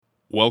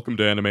Welcome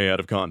to Anime Out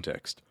of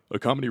Context, a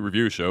comedy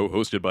review show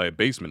hosted by a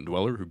basement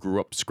dweller who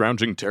grew up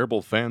scrounging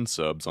terrible fan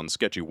subs on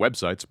sketchy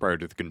websites prior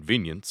to the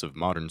convenience of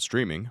modern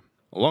streaming,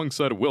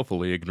 alongside a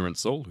willfully ignorant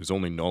soul whose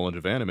only knowledge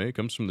of anime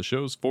comes from the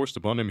shows forced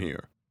upon him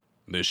here.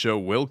 This show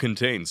will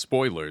contain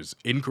spoilers,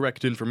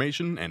 incorrect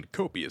information, and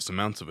copious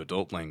amounts of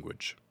adult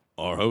language.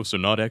 Our hosts are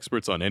not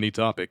experts on any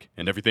topic,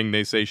 and everything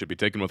they say should be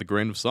taken with a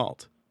grain of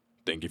salt.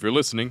 Thank you for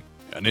listening,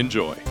 and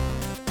enjoy.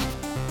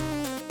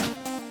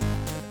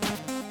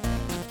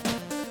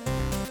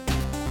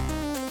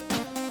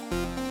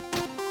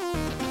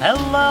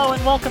 Hello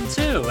and welcome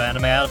to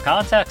Anime Out of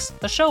Context,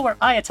 the show where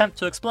I attempt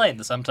to explain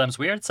the sometimes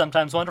weird,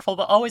 sometimes wonderful,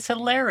 but always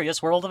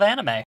hilarious world of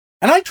anime.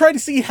 And I try to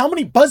see how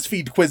many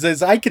BuzzFeed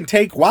quizzes I can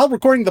take while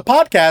recording the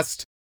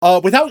podcast,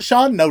 without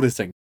Sean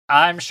noticing.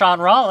 I'm Sean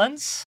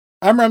Rollins.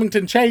 I'm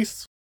Remington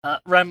Chase.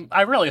 Rem,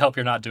 I really hope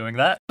you're not doing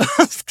that.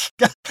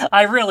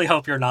 I really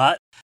hope you're not,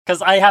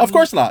 because I have... Of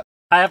course not.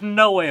 I have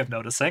no way of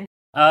noticing.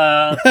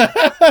 Of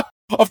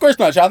course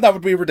not, Sean. That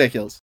would be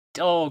ridiculous.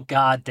 Oh,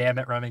 god damn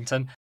it,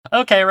 Remington.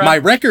 Okay, Rem. My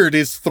record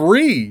is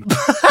 3.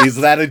 Is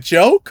that a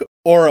joke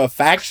or a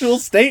factual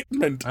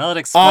statement?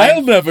 Well,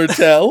 I'll never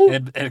tell.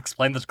 It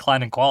explained the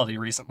decline in quality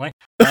recently.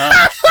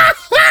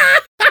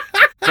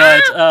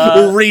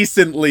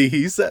 Recently,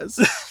 he says.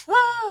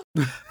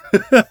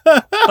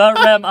 But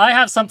Rem, I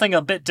have something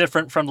a bit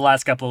different from the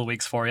last couple of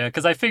weeks for you,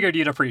 because I figured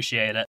you'd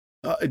appreciate it.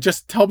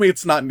 Just tell me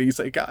it's not an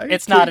isekai.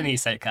 It's not an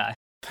isekai.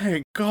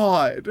 Thank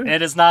God.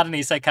 It is not an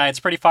isekai. It's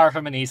pretty far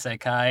from an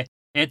isekai.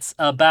 It's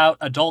about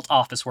adult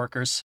office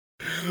workers.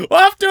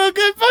 Off to a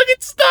good fucking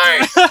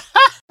start!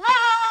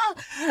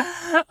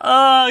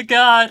 Oh,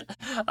 God.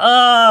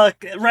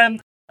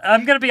 Rem,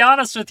 I'm gonna be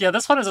honest with you.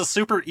 This one is a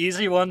super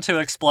easy one to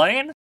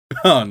explain.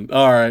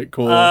 Alright,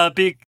 cool.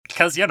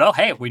 Because,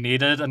 hey, we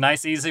needed a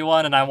nice easy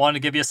one, and I wanted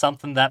to give you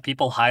something that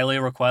people highly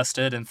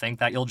requested and think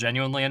that you'll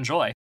genuinely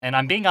enjoy. And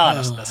I'm being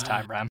honest this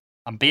time, Rem.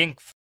 I'm being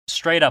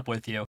straight up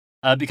with you.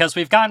 Because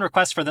we've gotten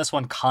requests for this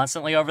one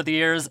constantly over the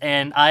years,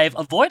 and I've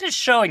avoided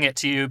showing it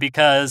to you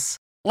because,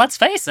 let's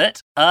face it,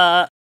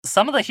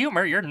 some of the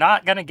humor you're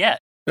not gonna get.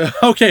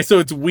 Okay, so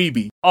it's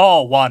weeby.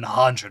 Oh,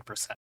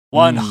 100%.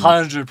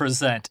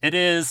 100%. It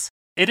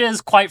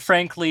is, quite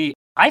frankly,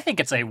 I think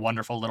it's a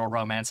wonderful little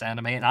romance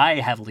anime, and I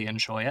heavily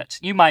enjoy it.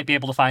 You might be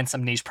able to find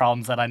some niche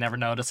problems that I never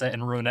notice it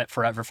and ruin it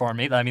forever for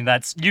me. I mean,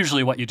 that's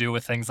usually what you do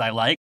with things I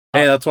like.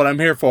 Hey, that's what I'm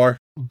here for.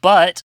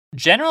 But,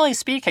 generally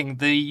speaking,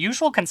 the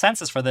usual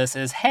consensus for this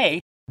is,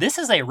 hey, this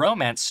is a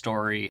romance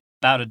story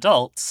about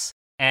adults,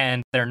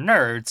 and they're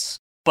nerds,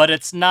 but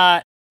it's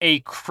not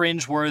a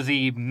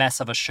cringeworthy mess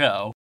of a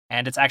show,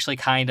 and it's actually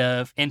kind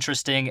of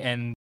interesting,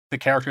 and the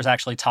characters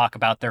actually talk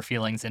about their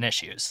feelings and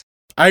issues.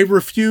 I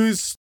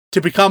refuse to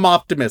become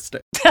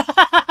optimistic.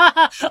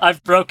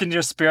 I've broken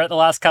your spirit the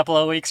last couple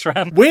of weeks,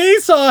 Rem. We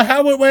saw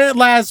how it went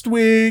last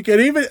week,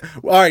 and even...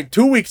 Alright,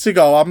 2 weeks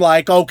ago, I'm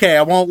like, okay,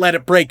 I won't let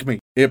it break me.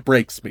 It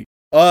breaks me.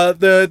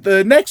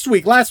 The next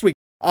week, last week,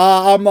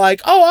 I'm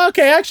like, oh,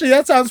 okay, actually,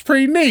 that sounds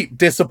pretty neat.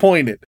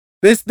 Disappointed.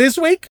 This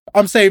week,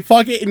 I'm saying,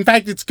 fuck it. In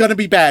fact, it's gonna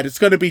be bad. It's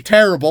gonna be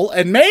terrible.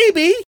 And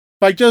maybe,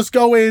 if I just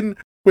go in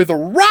with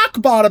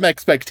rock bottom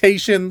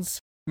expectations,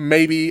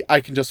 maybe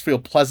I can just feel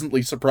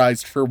pleasantly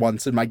surprised for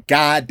once in my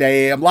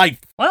goddamn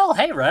life. Well,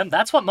 hey, Rem,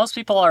 that's what most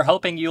people are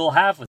hoping you'll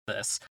have with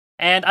this.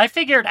 And I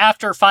figured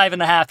after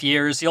 5.5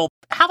 years, you'll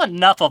have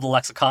enough of a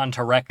lexicon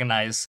to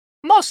recognize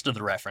most of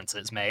the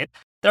references made.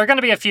 There are going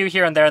to be a few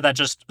here and there that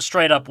just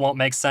straight up won't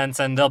make sense,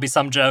 and there'll be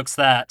some jokes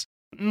that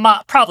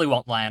probably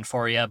won't land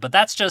for you, but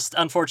that's just,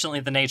 unfortunately,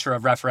 the nature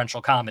of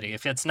referential comedy.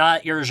 If it's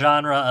not your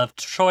genre of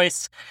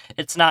choice,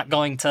 it's not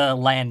going to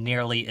land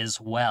nearly as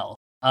well.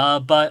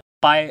 But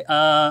by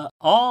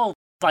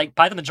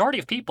by the majority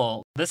of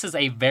people, this is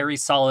a very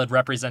solid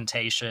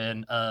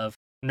representation of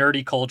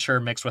nerdy culture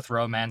mixed with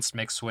romance,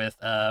 mixed with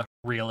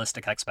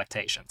realistic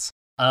expectations.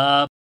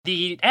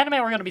 The anime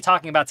we're going to be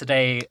talking about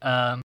today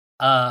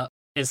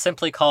is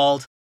simply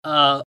called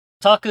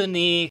Otaku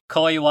ni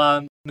Koi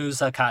wa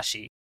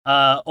Muzakashi,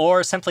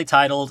 or simply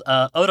titled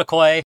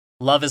Otakoi,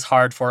 Love is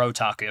Hard for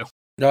Otaku.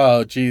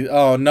 Oh, geez.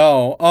 Oh,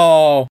 no.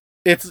 Oh,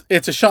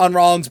 it's a Sean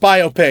Rollins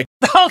biopic.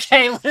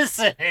 Okay,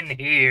 listen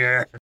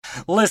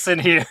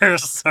here,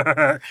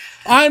 sir.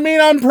 I mean,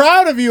 I'm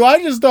proud of you.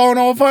 I just don't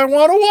know if I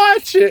want to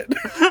watch it.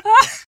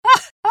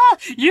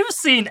 You've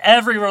seen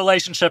every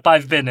relationship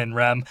I've been in,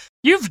 Rem.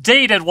 You've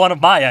dated one of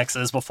my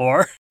exes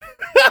before.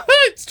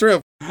 It's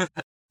true.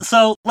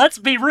 So, let's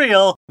be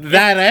real.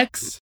 That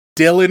ex,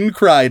 Dylan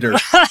Kreider.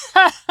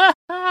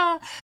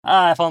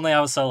 If only I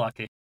was so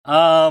lucky.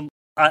 I'll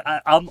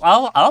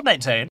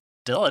maintain,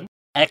 Dylan,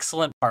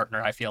 excellent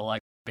partner, I feel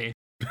like, would be.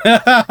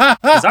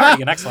 He's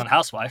already an excellent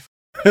housewife.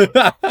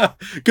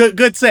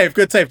 Good save.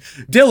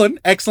 Dylan,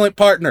 excellent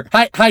partner.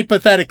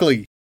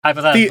 Hypothetically.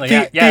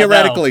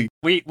 Theoretically.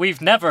 No.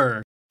 We've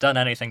never done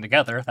anything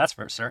together, that's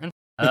for certain.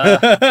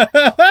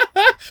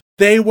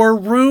 They were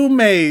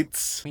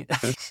roommates.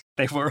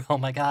 Oh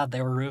my god,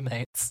 they were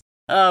roommates.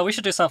 We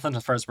should do something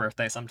for his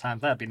birthday sometime.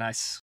 That'd be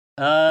nice.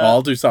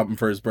 I'll do something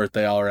for his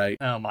birthday, alright.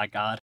 Oh my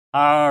god.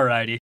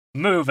 Alrighty.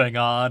 moving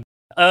on.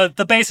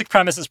 The basic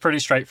premise is pretty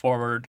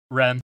straightforward,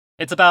 Rem.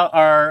 It's about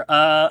our,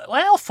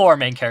 4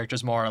 main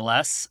characters, more or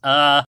less.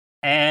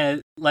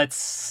 And let's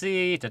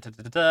see.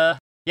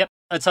 Yep,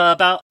 it's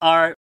about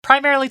our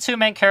primarily 2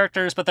 main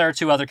characters, but there are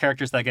 2 other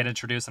characters that get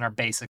introduced and are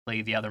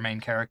basically the other main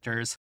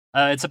characters.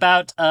 It's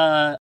about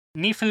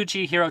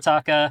Nifuji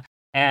Hirotaka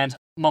and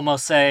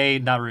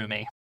Momose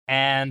Narumi.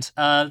 And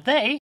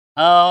they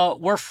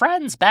were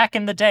friends back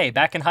in the day,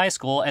 back in high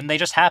school, and they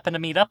just happened to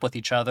meet up with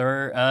each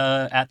other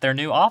at their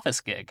new office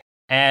gig.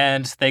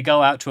 And they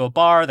go out to a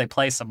bar, they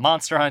play some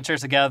Monster Hunter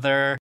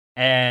together,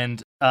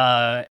 and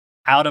out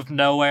of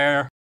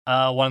nowhere,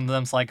 one of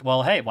them's like,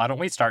 well, hey, why don't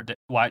we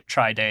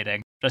try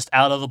dating? Just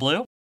out of the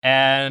blue.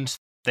 And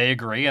they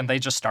agree, and they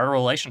just start a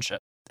relationship.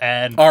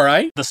 And All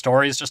right. the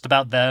story is just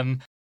about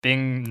them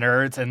being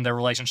nerds in their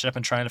relationship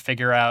and trying to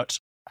figure out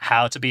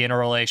how to be in a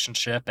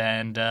relationship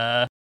and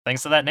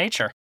things of that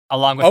nature.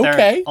 Along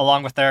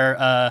with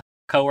their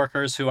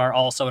coworkers who are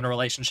also in a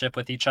relationship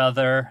with each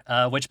other,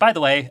 which, by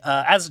the way,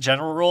 as a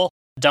general rule,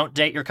 don't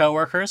date your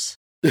coworkers.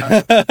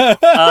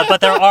 But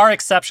there are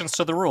exceptions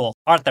to the rule,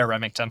 aren't there,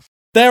 Remington?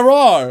 There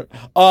are.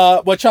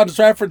 What Sean is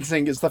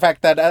referencing is the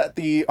fact that at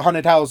the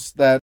haunted house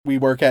that we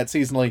work at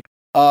seasonally,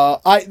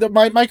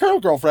 my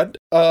current girlfriend,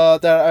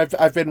 that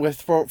I've been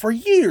with for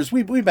years,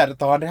 we met at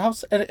the haunted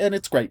house, and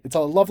it's great. It's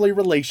a lovely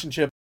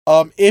relationship.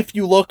 If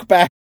you look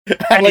back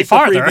at Any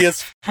farther.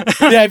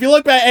 if you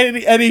look back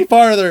any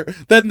farther,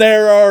 then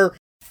there are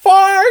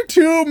far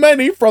too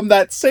many from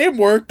that same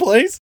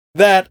workplace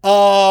that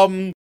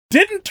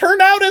didn't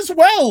turn out as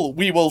well,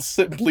 we will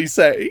simply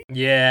say.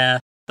 Yeah,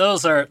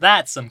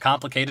 that's some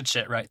complicated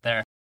shit right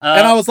there.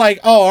 And I was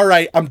like, oh, all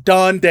right, I'm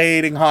done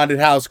dating haunted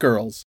house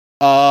girls.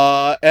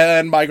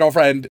 And my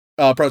girlfriend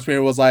approached me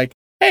and was like,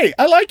 hey,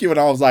 I like you. And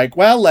I was like,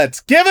 well,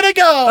 let's give it a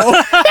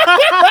go.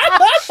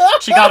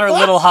 She got her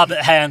little hobbit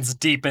hands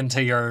deep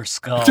into your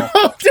skull.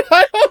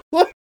 I don't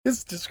like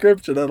this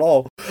description at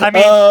all. I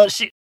mean,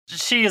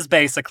 she is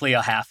basically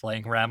a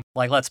halfling, Rem.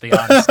 Like, let's be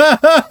honest.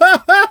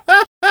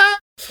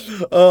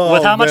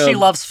 With how much she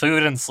loves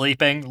food and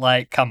sleeping,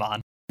 like, come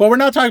on. But we're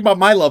not talking about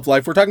my love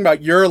life. We're talking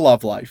about your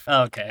love life.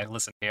 Okay,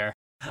 listen here.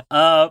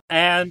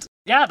 And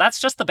yeah, that's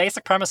just the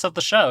basic premise of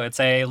the show. It's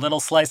a little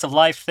slice of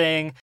life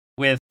thing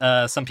with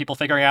some people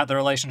figuring out their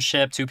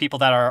relationship, 2 people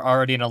that are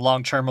already in a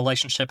long-term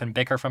relationship and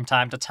bicker from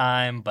time to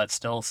time, but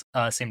still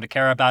seem to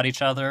care about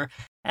each other.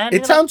 And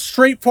it sounds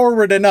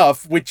straightforward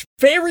enough, which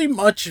very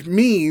much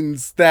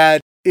means that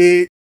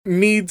it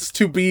needs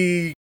to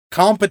be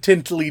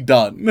competently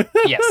done.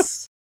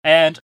 Yes.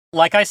 And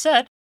like I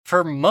said,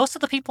 for most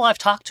of the people I've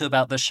talked to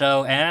about this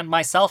show, and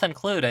myself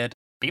included,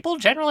 people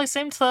generally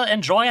seem to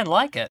enjoy and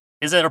like it.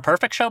 Is it a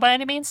perfect show by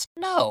any means?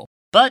 No.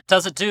 But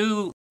does it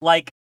do,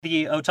 like,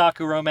 the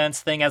otaku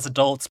romance thing as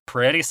adults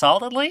pretty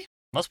solidly?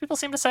 Most people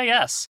seem to say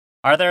yes.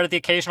 Are there the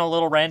occasional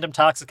little random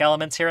toxic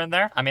elements here and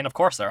there? I mean, of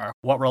course there are.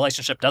 What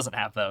relationship doesn't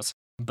have those?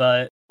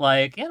 But,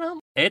 like,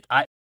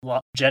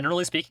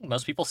 generally speaking,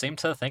 most people seem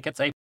to think it's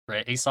a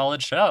pretty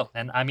solid show.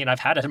 And, I mean, I've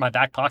had it in my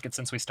back pocket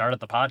since we started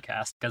the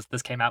podcast, because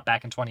this came out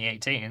back in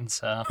 2018,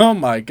 so... Oh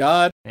my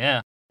god.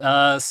 Yeah.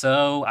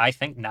 So I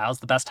think now's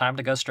the best time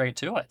to go straight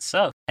to it.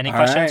 So, any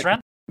questions,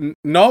 Ren?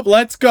 Nope,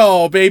 let's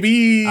go,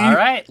 baby!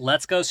 Alright,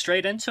 let's go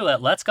straight into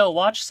it. Let's go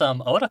watch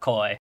some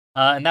Otakoi.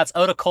 And that's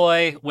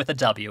Otakoi with a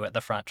W at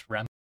the front,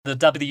 Rem. The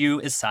W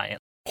is silent.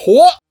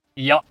 What?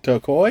 Yup.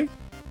 Tokoi?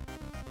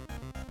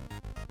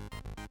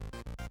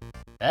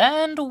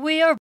 And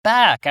we are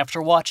back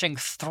after watching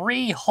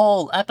 3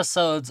 whole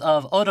episodes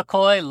of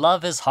Otakoi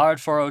Love is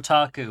Hard for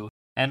Otaku.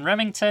 And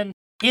Remington,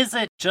 is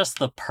it just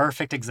the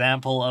perfect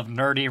example of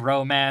nerdy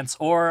romance,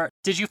 or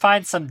did you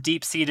find some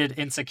deep-seated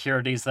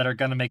insecurities that are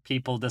going to make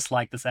people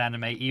dislike this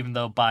anime, even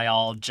though by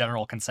all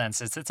general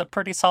consensus, it's a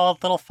pretty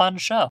solid little fun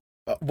show?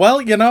 Well,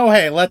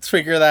 hey, let's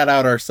figure that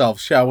out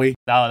ourselves, shall we?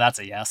 Oh, that's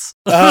a yes.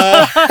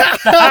 That's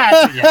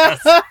a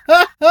yes.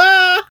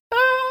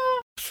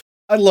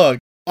 Look,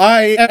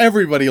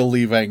 everybody will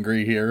leave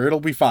angry here. It'll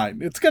be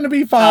fine. It's gonna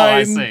be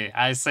fine. Oh,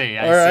 I see.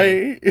 All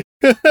right.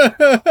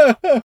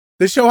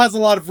 This show has a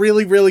lot of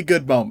really, really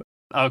good moments.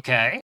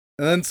 Okay.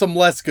 And then some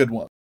less good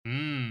ones.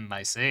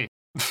 I see.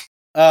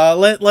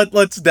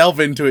 Let's delve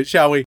into it,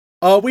 shall we?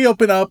 We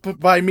open up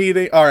by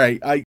meeting. All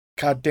right.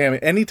 God damn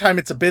it. Anytime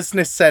it's a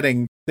business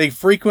setting, they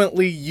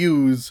frequently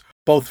use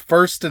both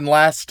first and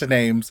last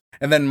names,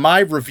 and then my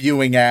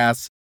reviewing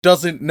ass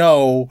doesn't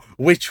know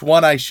which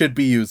one I should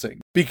be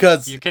using.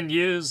 Because you can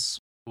use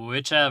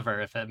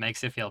whichever if it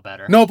makes you feel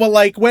better. No, but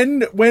like when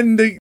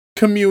the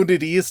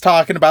community is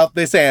talking about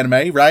this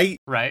anime, right?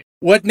 Right.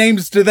 What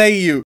names do they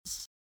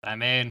use? I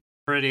mean,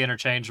 pretty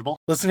interchangeable.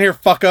 Listen here,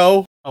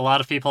 fucko. A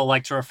lot of people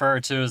like to refer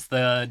to as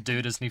the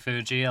dude as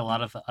Nifuji. A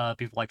lot of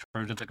people like to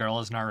refer to the girl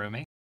as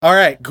Narumi. All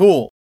right,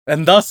 cool.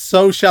 And thus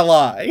so shall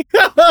I.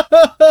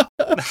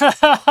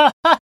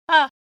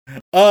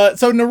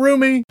 So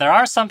Narumi. There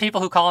are some people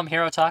who call him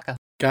Hirotaka.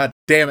 God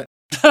damn it.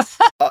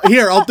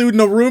 Here, I'll do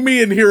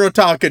Narumi and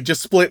Hirotaka,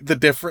 just split the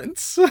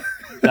difference. All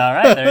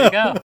right, there you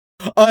go.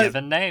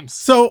 Given names.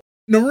 So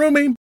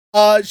Narumi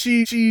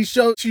She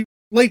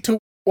late to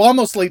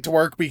almost late to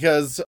work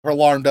because her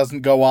alarm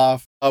doesn't go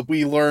off.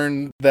 We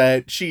learn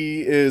that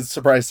she is,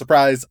 surprise,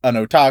 surprise, an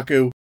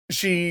otaku.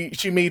 She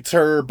meets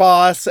her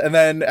boss, and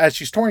then as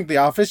she's touring the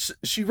office,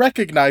 she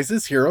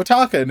recognizes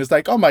Hirotaka and is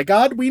like, oh my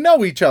god, we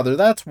know each other.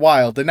 That's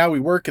wild. And now we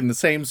work in the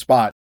same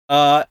spot.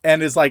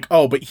 And is like,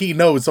 oh, but he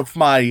knows of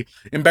my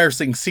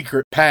embarrassing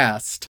secret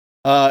past.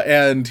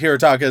 And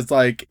Hirotaka is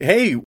like,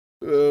 hey,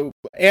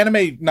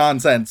 anime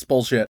nonsense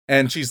bullshit.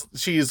 And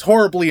she's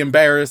horribly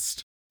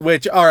embarrassed,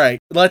 which, all right,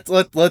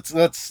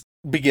 let's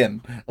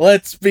begin.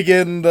 Let's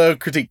begin the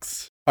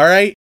critiques. All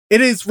right.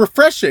 It is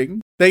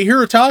refreshing that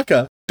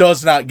Hirotaka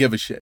does not give a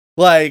shit.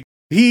 Like,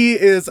 he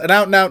is an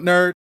out and out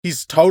nerd.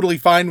 He's totally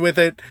fine with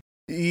it.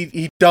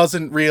 He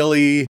doesn't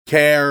really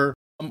care,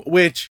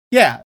 which,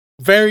 yeah,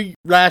 very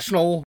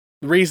rational,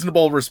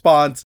 reasonable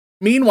response.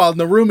 Meanwhile,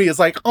 Narumi is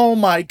like, oh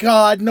my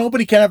god,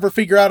 nobody can ever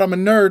figure out I'm a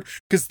nerd,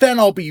 because then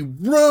I'll be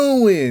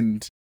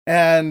ruined.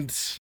 And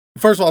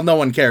first of all, no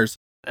one cares.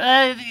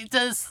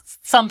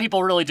 Some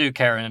people really do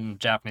care in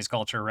Japanese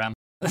culture, Rem.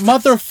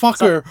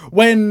 Motherfucker,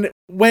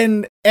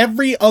 when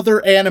every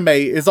other anime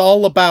is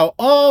all about,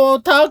 oh,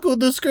 otaku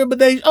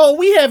discrimination, oh,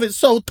 we have it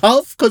so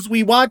tough because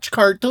we watch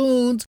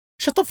cartoons.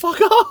 Shut the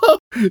fuck up.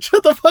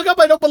 Shut the fuck up.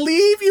 I don't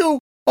believe you.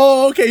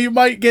 Oh, okay, you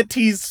might get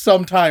teased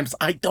sometimes.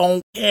 I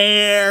don't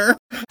care.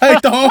 I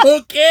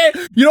don't care.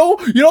 You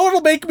know what'll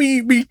make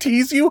me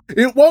tease you?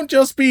 It won't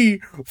just be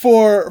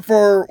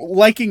for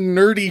liking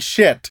nerdy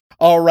shit.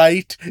 All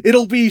right,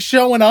 it'll be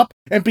showing up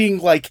and being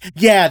like,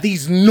 yeah,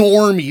 these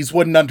normies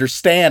wouldn't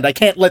understand. I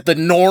can't let the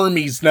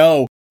normies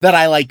know that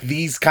I like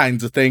these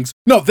kinds of things.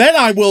 No, then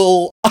I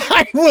will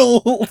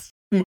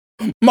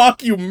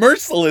mock you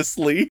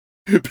mercilessly,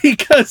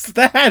 because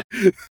that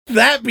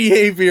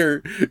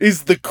behavior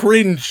is the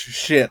cringe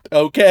shit,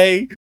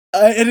 okay?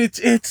 And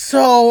it's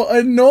so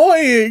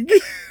annoying.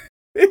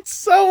 It's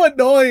so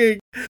annoying.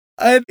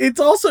 And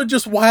it's also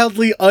just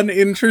wildly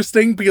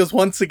uninteresting because,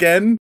 once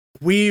again,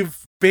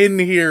 we've been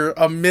here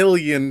a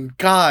million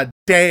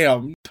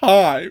goddamn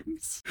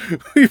times.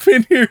 We've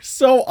been here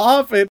so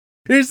often.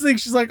 Here's the thing,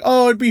 she's like,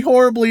 oh, it'd be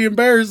horribly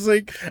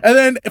embarrassing. And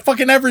then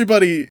fucking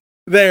everybody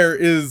there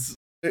is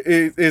an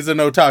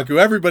otaku.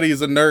 Everybody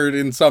is a nerd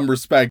in some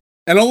respect.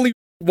 And only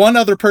one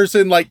other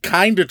person, like,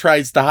 kind of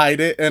tries to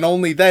hide it. And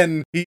only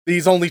then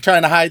he's only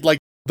trying to hide, like,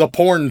 the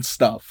porn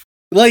stuff.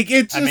 Like,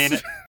 it's just... I mean,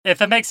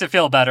 if it makes it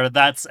feel better,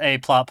 that's a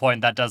plot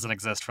point that doesn't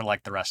exist for,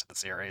 like, the rest of the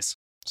series.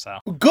 So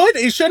good.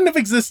 It shouldn't have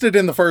existed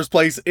in the first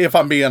place, if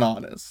I'm being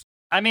honest.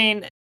 I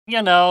mean,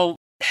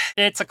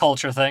 it's a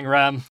culture thing,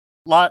 Rem.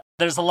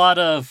 There's a lot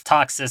of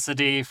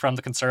toxicity from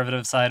the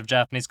conservative side of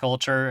Japanese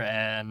culture,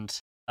 and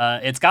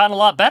it's gotten a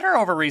lot better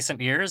over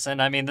recent years.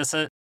 And I mean, this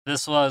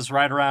was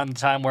right around the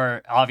time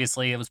where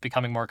obviously it was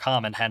becoming more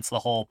common, hence the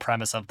whole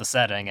premise of the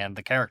setting and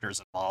the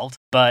characters involved.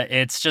 But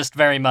it's just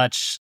very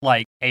much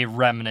like a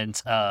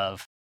remnant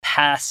of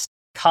past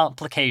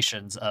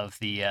complications of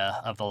the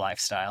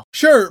lifestyle.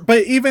 Sure,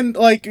 but even,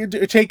 like,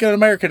 take an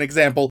American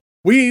example.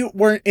 We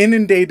were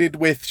inundated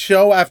with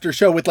show after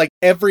show, with, like,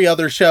 every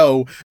other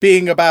show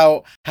being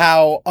about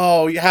how,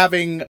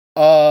 having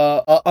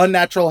a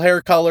unnatural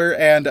hair color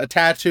and a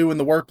tattoo in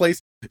the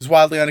workplace is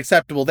wildly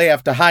unacceptable. They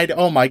have to hide.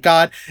 Oh my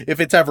god, if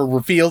it's ever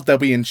revealed, they'll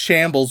be in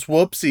shambles.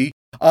 Whoopsie.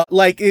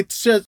 Like,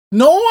 it's just,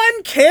 no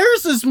one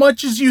cares as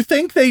much as you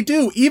think they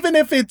do, even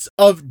if it's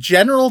of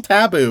general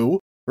taboo,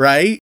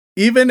 right?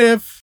 Even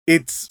if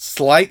it's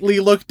slightly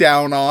looked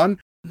down on,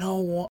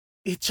 no,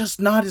 it's just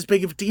not as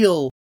big of a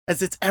deal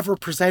as it's ever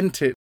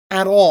presented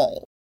at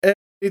all.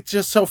 It's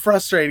just so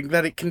frustrating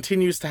that it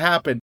continues to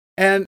happen.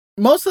 And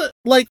most of,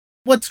 like,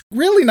 what's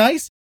really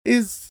nice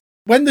is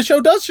when the show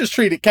does just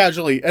treat it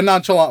casually and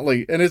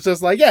nonchalantly, and it's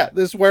just like, yeah,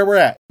 this is where we're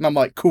at. And I'm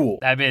like, cool.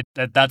 I mean,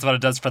 that's what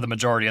it does for the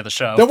majority of the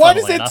show. Then why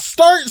does it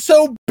start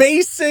so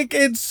basic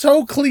and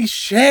so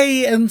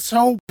cliche and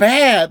so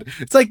bad?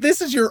 It's like, this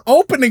is your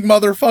opening,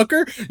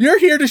 motherfucker. You're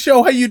here to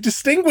show how you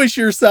distinguish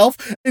yourself.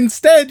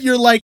 Instead, you're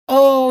like,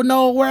 oh,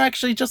 no, we're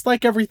actually just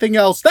like everything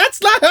else. That's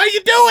not how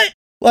you do it!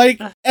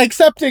 Like,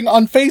 accepting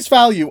on face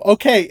value,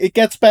 okay, it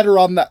gets better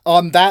on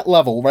that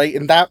level, right?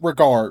 In that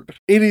regard.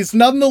 It is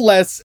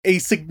nonetheless a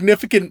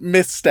significant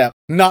misstep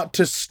not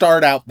to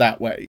start out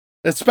that way.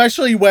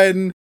 Especially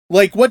when,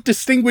 like, what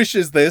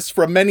distinguishes this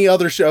from many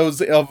other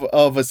shows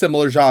of a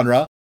similar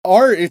genre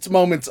are its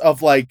moments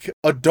of, like,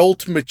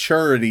 adult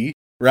maturity,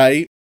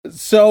 right?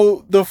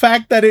 So the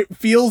fact that it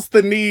feels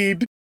the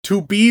need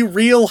to be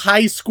real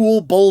high school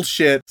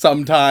bullshit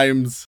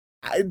sometimes,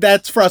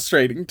 that's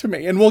frustrating to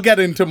me, and we'll get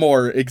into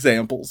more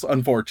examples,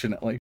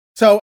 unfortunately.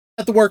 So,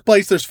 at the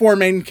workplace, there's 4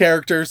 main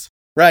characters,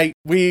 right?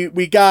 We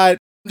got,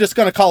 I'm just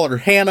gonna call her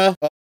Hannah,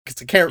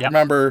 because I can't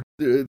remember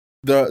the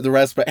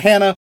rest, but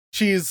Hannah,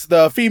 she's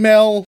the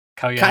female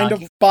kind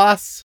of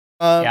boss.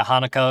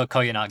 Hanako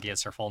Koyanagi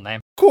is her full name.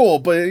 Cool,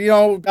 but,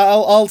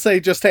 I'll say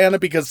just Hannah,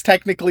 because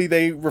technically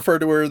they refer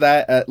to her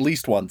that at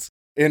least once,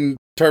 in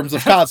terms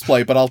of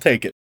cosplay, but I'll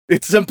take it.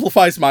 It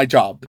simplifies my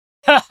job.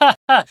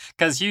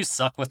 Because you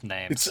suck with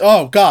names.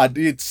 Oh God,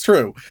 it's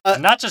true.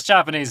 Not just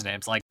Japanese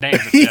names, like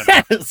names in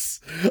general. Yes.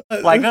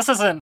 Like this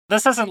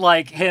isn't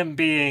like him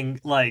being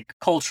like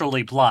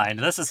culturally blind.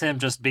 This is him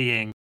just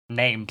being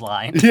name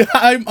blind. Yeah,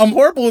 I'm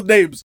horrible with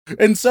names,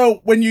 and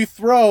so when you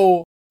throw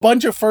a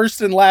bunch of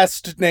first and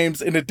last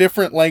names in a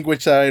different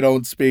language that I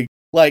don't speak,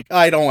 like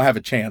I don't have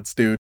a chance,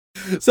 dude.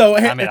 So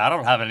I mean, I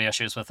don't have any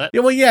issues with it. Yeah,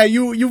 well, yeah,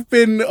 you've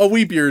been a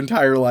weeb your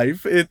entire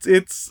life.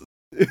 It's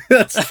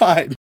that's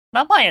fine.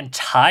 Not my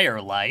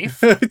entire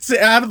life. It's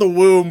out of the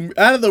womb.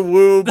 Out of the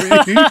womb.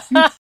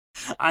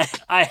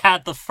 I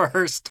had the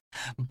first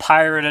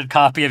pirated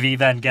copy of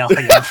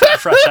Evangelion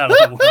fresh out of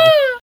the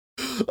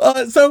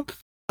womb.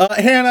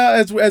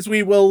 Hannah, as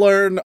we will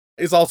learn,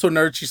 is also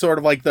nerd. She's sort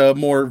of like the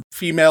more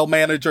female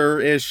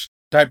manager-ish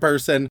type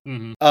person.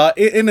 Mm-hmm.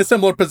 In a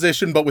similar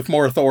position, but with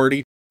more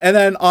authority. And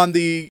then on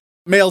the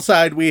male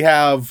side, we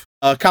have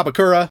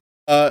Kabakura.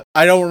 I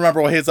don't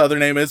remember what his other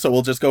name is, so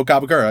we'll just go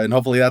Kabakura, and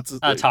hopefully that's...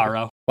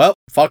 Taro. Well,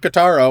 fuck a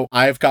Taro.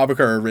 I have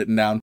Kabakura written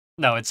down.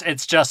 No,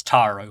 it's just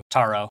Taro.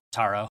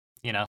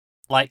 You know,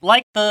 like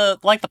the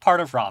part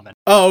of ramen.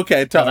 Oh,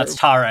 okay. No, that's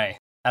Tare.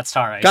 That's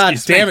Tare. God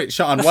damn it,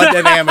 Sean! What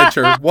an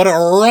amateur! What a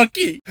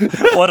rookie!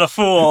 What a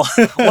fool!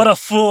 What a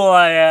fool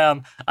I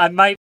am! I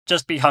might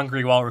just be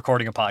hungry while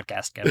recording a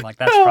podcast again. Like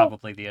that's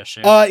probably the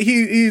issue.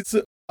 He's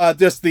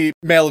just the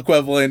male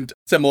equivalent,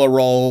 similar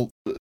role,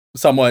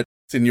 somewhat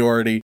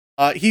seniority.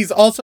 He's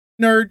also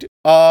a nerd.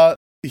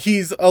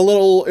 He's a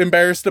little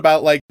embarrassed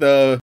about like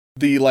the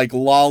like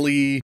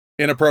lolly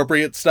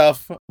inappropriate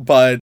stuff,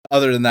 but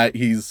other than that,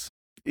 he's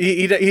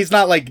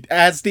not like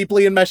as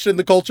deeply enmeshed in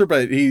the culture,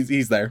 but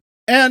he's there.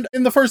 And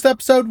in the first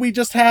episode, we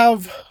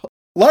have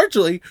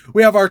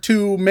our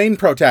two main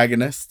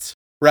protagonists,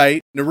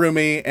 right?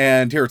 Narumi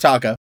and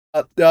Hirotaka,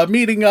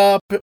 meeting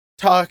up,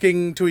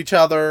 talking to each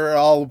other,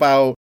 all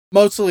about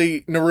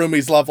mostly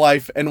Narumi's love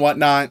life and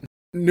whatnot.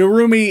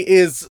 Narumi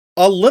is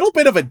a little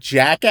bit of a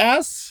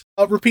jackass,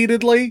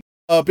 repeatedly,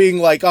 being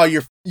like, oh,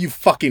 you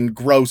fucking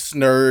gross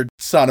nerd,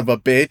 son of a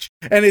bitch.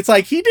 And it's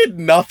like, he did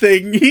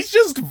nothing. He's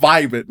just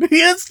vibing. He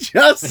is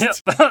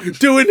just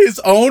doing his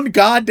own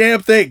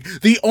goddamn thing.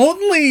 The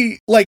only,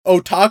 like,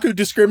 otaku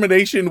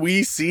discrimination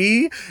we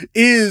see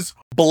is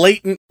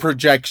blatant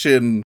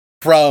projection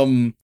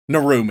from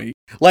Narumi.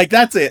 Like,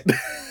 that's it.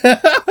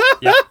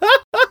 Yeah.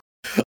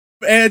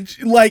 And,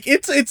 like,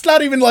 it's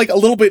not even, like, a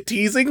little bit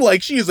teasing.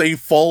 Like, she is a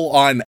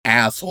full-on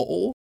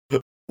asshole.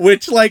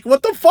 Which, like,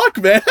 what the fuck,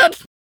 man?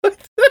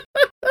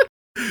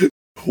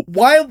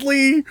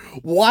 Wildly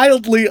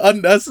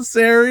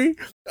unnecessary.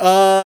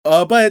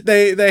 But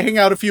they hang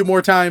out a few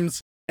more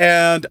times,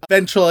 and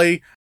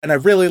eventually, and I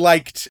really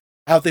liked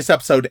how this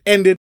episode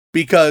ended,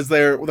 because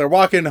they're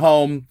walking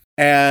home,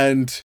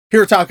 and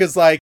Hirotaka's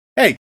like,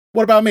 hey,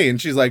 what about me?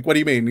 And she's like, what do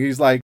you mean? And he's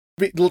like,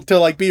 be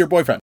your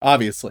boyfriend,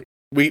 obviously.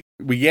 We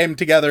game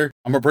together.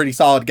 I'm a pretty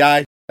solid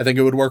guy. I think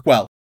it would work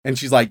well. And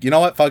she's like, you know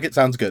what? Fuck it.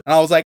 Sounds good. And I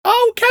was like,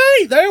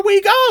 okay, there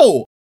we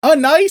go. A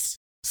nice,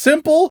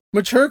 simple,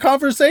 mature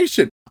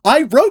conversation.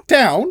 I wrote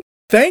down,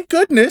 thank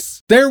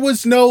goodness, there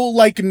was no,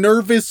 like,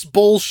 nervous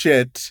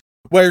bullshit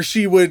where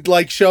she would,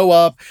 like, show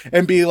up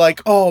and be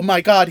like, oh my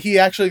God, he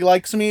actually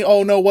likes me.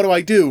 Oh no, what do I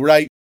do?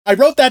 Right? I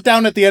wrote that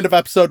down at the end of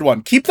episode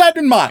 1. Keep that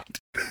in mind.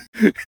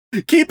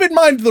 Keep in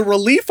mind the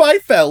relief I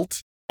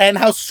felt and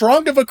how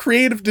strong of a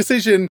creative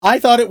decision I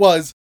thought it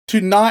was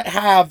to not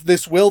have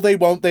this will they,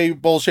 won't they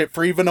bullshit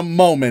for even a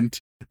moment,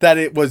 that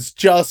it was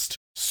just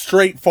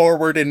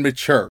straightforward and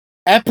mature.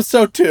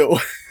 Episode 2.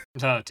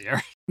 Oh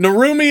dear.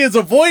 Narumi is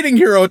avoiding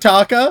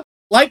Hirotaka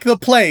like the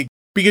plague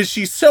because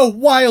she's so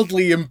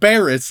wildly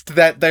embarrassed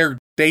that they're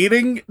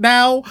dating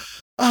now.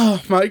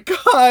 Oh my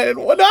God.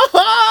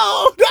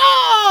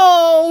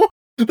 No!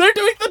 They're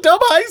doing the dumb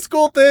high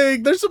school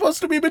thing. They're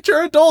supposed to be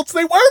mature adults.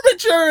 They were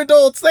mature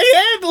adults. They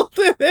handled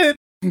it.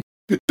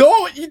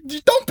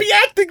 Don't be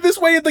acting this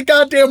way in the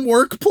goddamn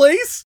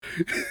workplace.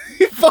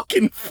 You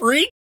fucking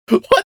freak.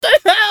 What the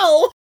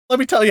hell? Let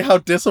me tell you how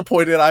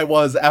disappointed I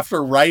was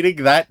after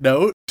writing that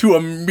note to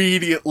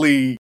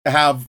immediately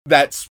have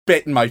that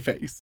spit in my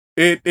face.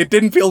 It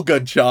didn't feel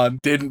good, Sean.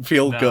 Didn't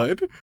feel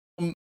good.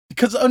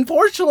 Because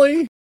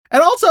unfortunately,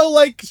 and also,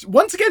 like,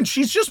 once again,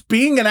 she's just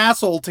being an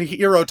asshole to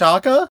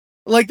Hirotaka.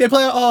 Like, they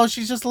play, oh,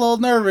 she's just a little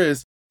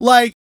nervous.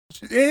 Like,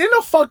 in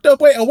a fucked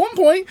up way. At one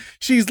point,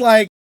 she's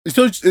like,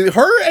 so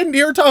her and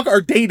Hirotaka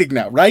are dating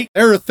now, right?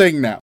 They're a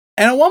thing now.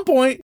 And at one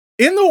point,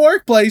 in the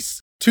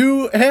workplace,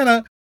 to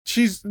Hannah,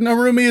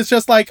 Narumi is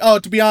just like, oh,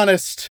 to be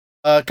honest,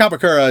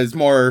 Kabakura is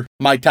more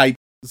my type.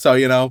 So,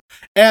 you know.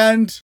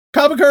 And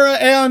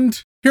Kabakura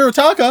and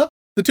Hirotaka,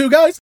 the two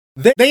guys,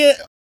 they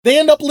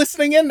end up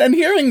listening in and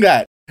hearing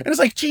that. And it's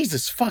like,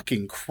 Jesus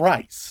fucking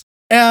Christ.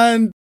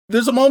 And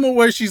there's a moment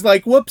where she's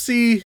like,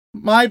 whoopsie,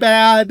 my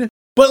bad.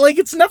 But, like,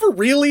 it's never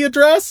really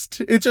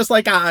addressed. It's just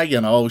like,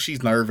 you know,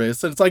 she's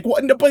nervous. And it's like,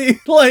 what?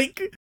 But,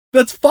 like,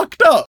 that's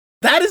fucked up.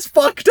 That is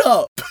fucked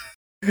up.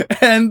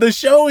 And the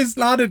show is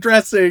not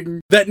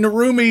addressing that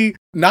Narumi,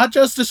 not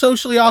just a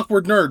socially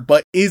awkward nerd,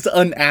 but is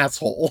an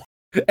asshole.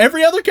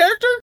 Every other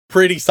character,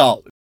 pretty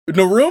solid.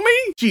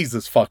 Narumi?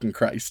 Jesus fucking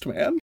Christ,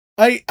 man.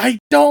 I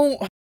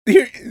don't...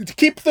 Here,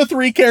 keep the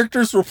 3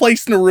 characters,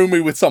 replace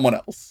Narumi with someone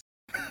else.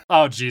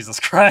 Oh, Jesus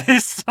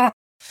Christ.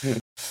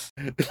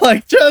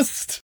 Like,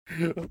 just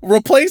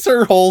replace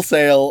her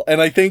wholesale,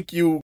 and I think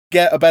you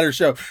get a better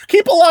show.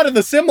 Keep a lot of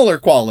the similar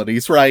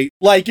qualities, right?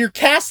 Like, you're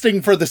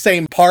casting for the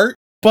same part,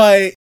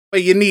 but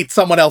you need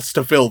someone else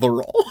to fill the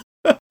role.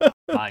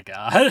 My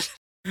God.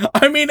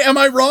 I mean, am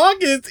I wrong?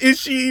 Is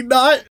she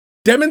not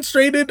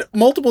demonstrated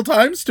multiple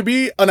times to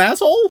be an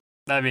asshole?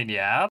 I mean,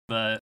 yeah,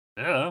 but,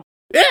 yeah.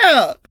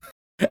 Yeah!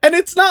 And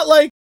it's not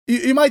like,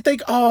 you might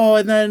think, oh,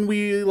 and then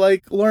we,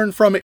 like, learn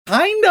from it.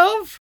 Kind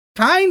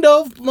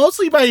of,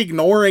 mostly by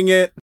ignoring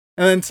it,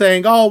 and then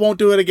saying, oh, won't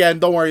do it again,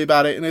 don't worry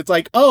about it. And it's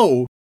like,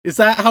 oh, is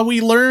that how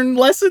we learn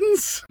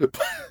lessons?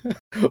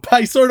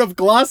 By sort of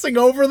glossing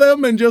over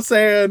them and just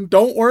saying,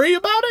 don't worry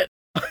about it?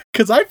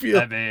 Because I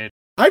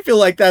feel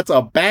like that's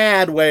a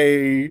bad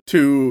way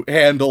to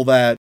handle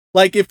that.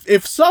 Like,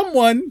 if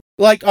someone,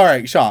 like, all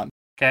right, Sean.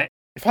 Okay.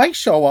 If I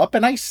show up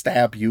and I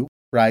stab you,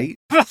 right?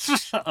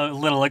 A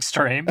little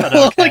extreme, but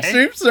okay.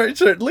 Extreme,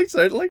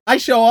 certainly. I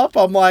show up,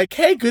 I'm like,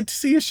 hey, good to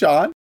see you,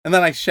 Sean. And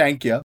then I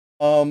shank you.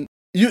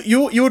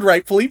 You would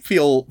rightfully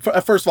feel,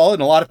 first of all, in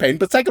a lot of pain,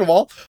 but second of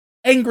all,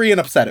 angry and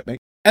upset at me.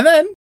 And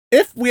then,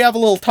 if we have a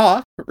little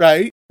talk,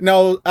 right?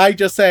 No, I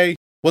just say,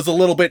 was a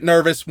little bit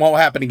nervous, won't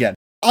happen again.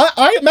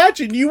 I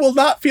imagine you will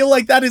not feel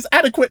like that is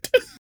adequate.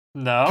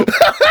 No.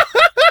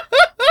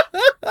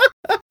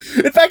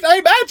 In fact, I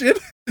imagine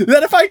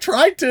that if I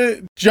tried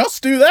to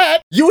just do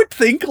that, you would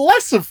think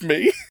less of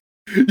me.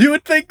 You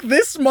would think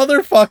this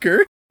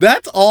motherfucker,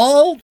 that's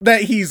all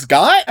that he's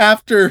got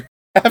after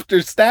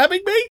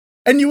stabbing me,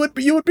 and you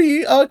would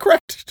be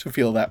correct to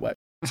feel that way.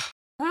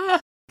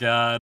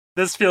 God,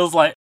 this feels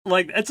like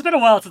it's been a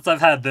while since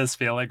I've had this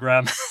feeling,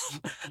 Rem.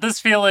 This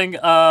feeling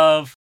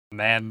of,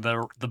 man,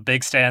 the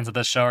big stands of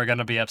this show are going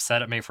to be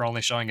upset at me for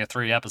only showing you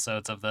 3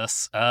 episodes of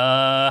this.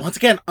 Once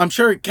again, I'm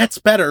sure it gets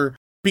better,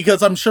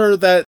 because I'm sure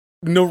that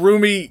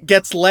Narumi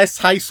gets less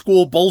high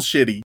school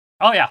bullshitty.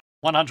 Oh yeah,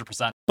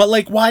 100%. But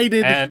like, why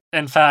did... And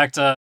in fact,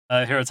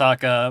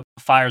 Hirotaka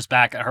fires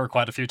back at her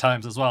quite a few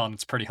times as well, and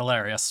it's pretty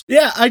hilarious.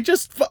 Yeah,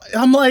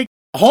 I'm like,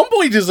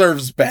 Homeboy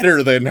deserves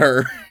better than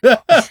her.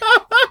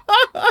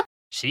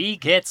 She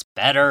gets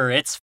better,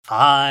 it's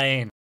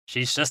fine.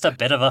 She's just a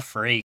bit of a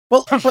freak.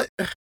 Well, but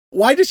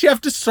why does she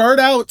have to start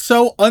out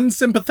so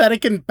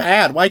unsympathetic and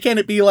bad? Why can't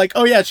it be like,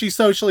 oh yeah, she's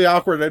socially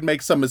awkward and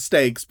makes some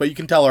mistakes, but you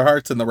can tell her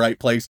heart's in the right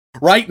place.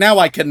 Right now,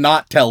 I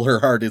cannot tell her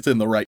heart is in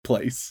the right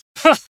place.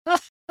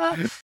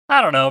 I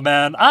don't know,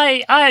 man.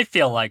 I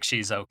feel like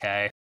she's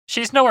okay.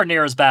 She's nowhere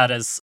near as bad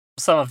as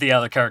some of the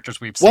other characters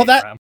we've seen.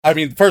 Well, I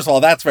mean, first of all,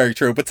 that's very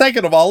true. But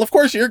second of all, of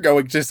course you're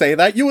going to say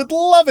that. You would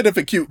love it if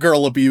a cute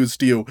girl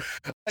abused you.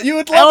 You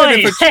would love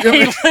it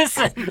if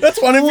listen.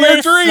 That's one of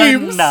your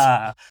dreams.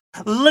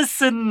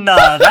 Listen,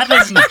 that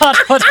is not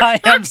what I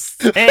am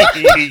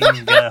saying.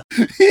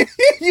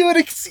 You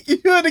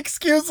would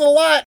excuse a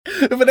lot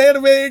if an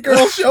anime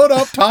girl showed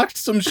up, talked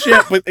some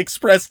shit, but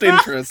expressed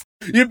interest.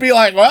 You'd be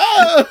like,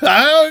 well,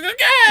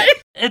 okay.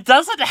 It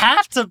doesn't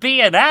have to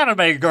be an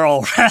anime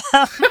girl.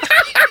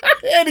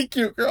 Any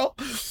cute girl.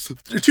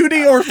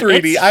 2D or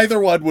 3D, either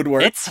one would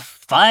work. It's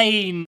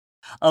fine.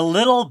 A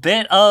little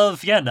bit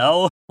of,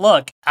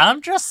 look,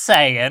 I'm just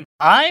saying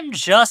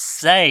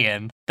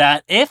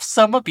that if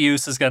some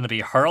abuse is going to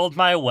be hurled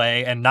my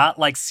way and not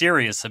like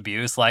serious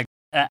abuse, like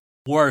at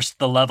worst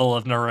the level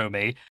of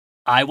Narumi,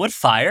 I would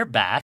fire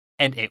back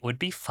and it would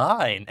be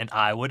fine and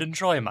I would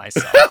enjoy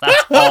myself.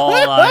 That's all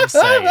I'm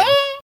saying.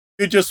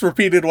 You just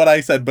repeated what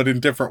I said, but in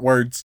different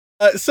words.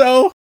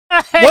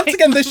 Once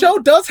again, the show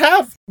does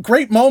have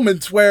great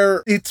moments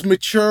where it's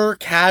mature,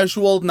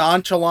 casual,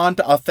 nonchalant,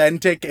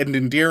 authentic, and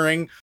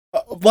endearing.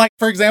 Like,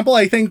 for example,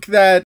 I think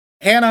that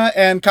Hana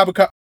and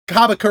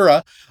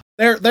Kabakura,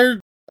 they're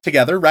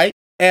together, right?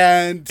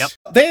 And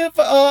they have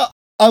a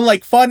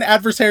like fun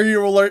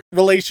adversarial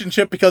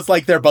relationship because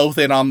like they're both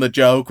in on the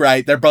joke,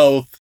 right? They're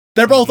both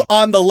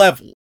on the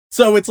level.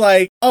 So it's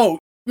like, oh,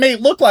 may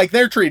look like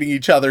they're treating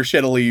each other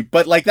shittily,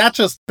 but like that's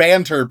just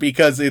banter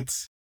because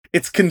it's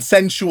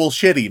consensual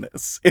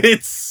shittiness.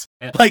 It's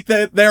like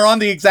they're on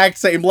the exact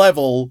same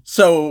level.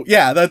 So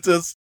yeah,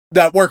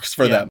 that works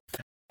for them.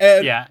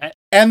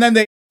 And then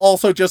they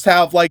also just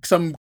have like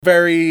some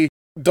very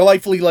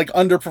delightfully like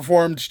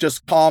underperformed,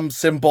 just calm,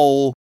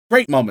 simple,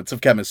 great moments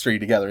of chemistry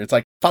together. It's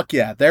like, fuck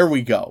yeah, there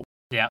we go.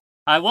 Yeah.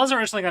 I was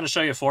originally going to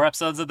show you 4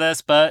 episodes of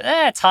this,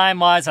 but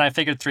time-wise, and I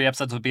figured 3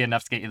 episodes would be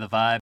enough to get you the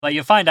vibe. But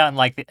you find out in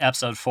like the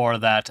episode 4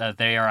 that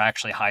they are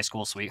actually high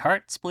school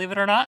sweethearts, believe it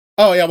or not.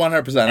 Oh yeah,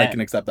 100%. I can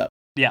accept that.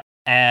 Yeah.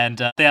 And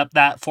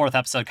that 4th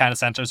episode kind of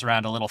centers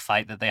around a little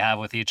fight that they have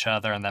with each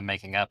other and then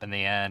making up in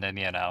the end. And,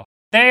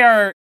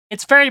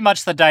 it's very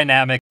much the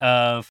dynamic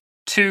of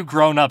 2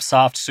 grown-up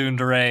soft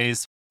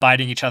tsunderes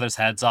biting each other's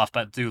heads off,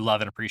 but do love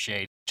and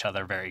appreciate each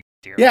other very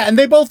dearly. Yeah, and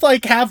they both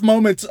like have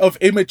moments of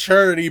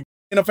immaturity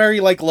in a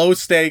very like low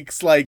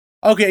stakes, like,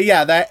 okay,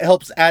 yeah, that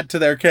helps add to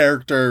their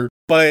character,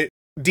 but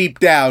deep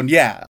down,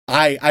 yeah,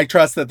 I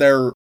trust that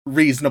they're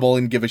reasonable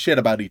and give a shit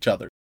about each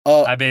other.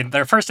 I mean,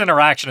 their first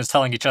interaction is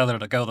telling each other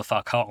to go the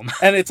fuck home.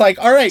 And it's like,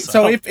 all right,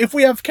 so if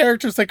we have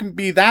characters that can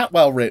be that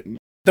well written,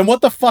 then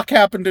what the fuck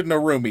happened in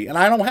Narumi? And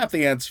I don't have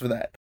the answer for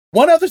that.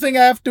 One other thing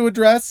I have to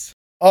address,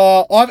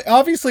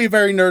 obviously a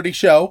very nerdy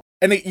show,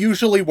 and it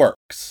usually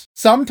works.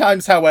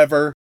 Sometimes,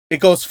 however, it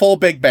goes full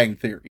Big Bang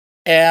Theory.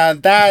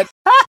 And that,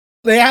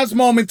 it has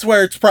moments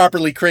where it's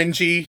properly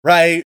cringy,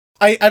 right?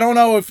 I don't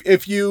know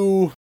if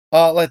you,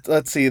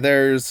 let's see,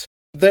 there's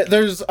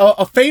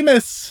a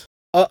famous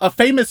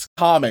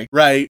comic,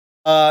 right?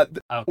 Okay.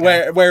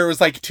 Where it was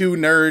like two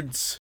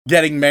nerds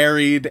getting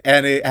married,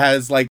 and it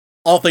has like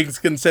all things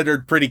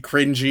considered pretty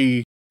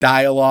cringy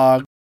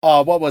dialogue.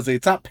 What was it?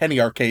 It's not Penny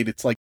Arcade,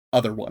 it's like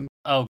other one.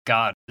 Oh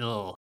god.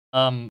 Ugh.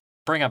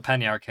 Bring up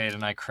Penny Arcade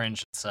and I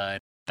cringe inside.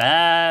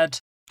 Bad.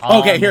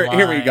 Okay,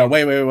 here we go.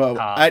 Wait.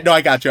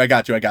 I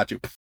got you.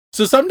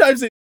 So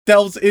sometimes it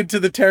delves into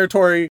the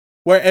territory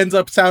where it ends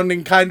up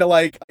sounding kind of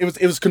like it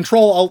was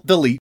Control Alt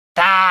Delete.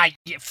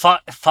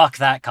 Fuck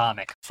that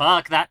comic.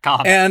 Fuck that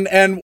comic.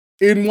 And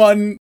in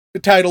one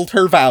titled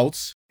Her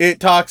Vows, it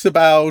talks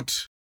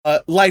about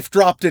life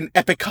dropped an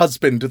epic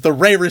husband, the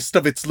rarest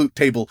of its loot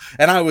table,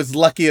 and I was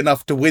lucky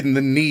enough to win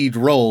the need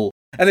role.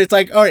 And it's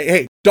like, all right,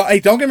 hey,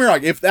 don't get me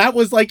wrong. If that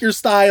was like your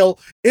style,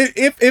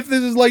 if this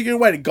is like your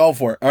wedding, go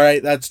for it. All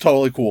right, that's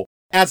totally cool.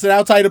 As an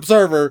outside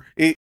observer,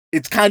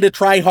 it's kind of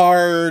try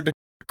hard,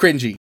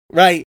 cringy,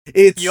 right?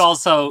 It's you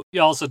also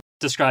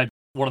described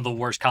one of the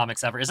worst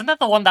comics ever. Isn't that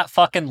the one that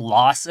fucking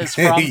Loss is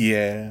from?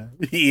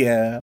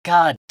 yeah.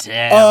 God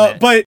damn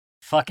it. But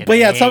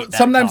yeah,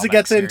 sometimes it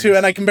gets into,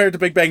 and I compare it to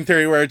Big Bang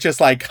Theory, where it's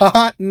just like,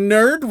 haha,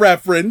 nerd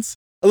reference.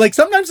 Like,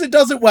 sometimes it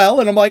does it well,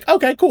 and I'm like,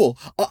 okay, cool.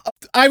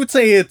 I would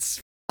say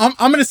I'm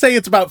going to say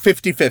it's about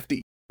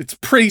 50-50. It's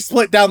pretty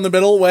split down the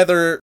middle,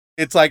 whether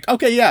it's like,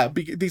 okay, yeah,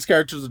 these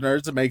characters are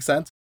nerds, it makes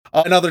sense.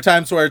 And other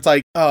times where it's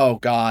like, oh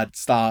god,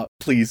 stop,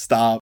 please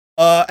stop.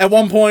 At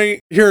one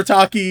point,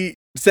 Hirotaki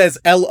says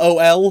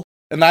LOL,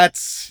 and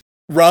that's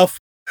rough.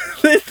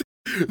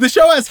 The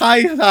show has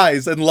high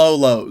highs and low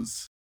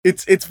lows.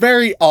 It's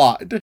very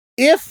odd.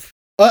 If,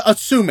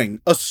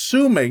 assuming,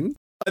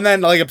 and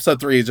then like episode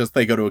 3 is just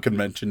they go to a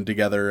convention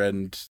together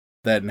and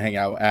then hang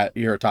out at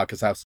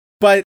Hirotaka's house.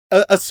 But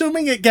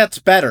assuming it gets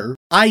better,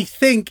 I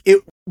think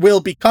it will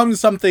become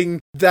something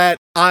that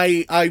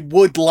I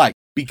would like,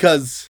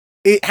 because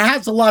it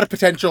has a lot of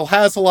potential,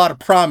 has a lot of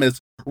promise.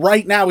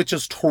 Right now, it's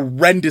just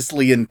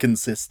horrendously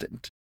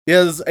inconsistent. It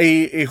is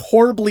a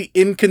horribly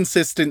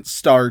inconsistent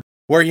start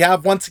where you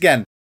have, once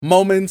again,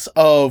 moments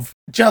of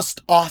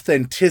just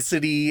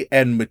authenticity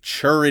and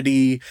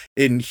maturity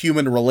in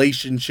human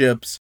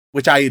relationships,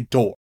 which I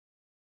adore,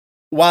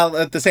 while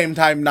at the same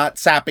time not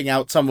sapping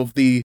out some of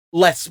the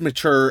less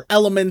mature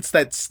elements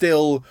that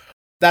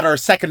are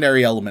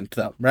secondary element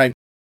though, right?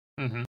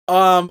 Mm-hmm.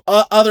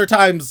 Other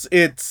times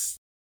it's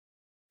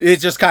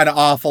just kind of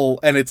awful,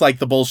 and it's like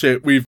the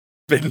bullshit we've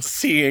been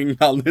seeing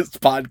on this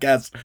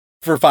podcast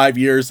for 5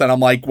 years, and I'm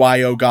like,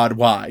 why, oh god,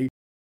 why?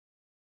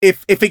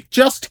 If it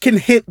just can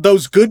hit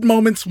those good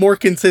moments more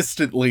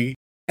consistently,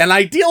 and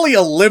ideally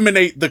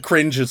eliminate the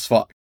cringe as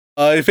fuck,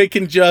 if it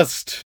can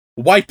just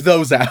wipe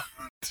those out.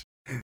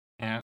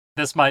 Yeah,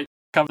 this might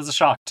come as a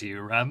shock to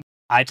you, Rem.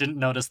 I didn't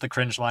notice the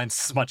cringe lines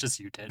as much as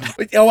you did.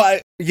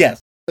 Yes.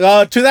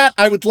 To that,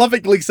 I would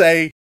lovingly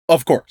say,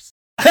 of course.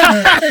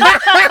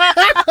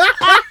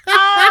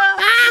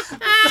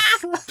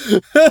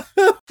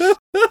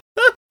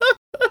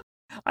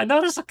 I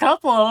noticed a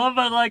couple of them,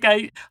 but like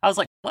I was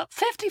like, what,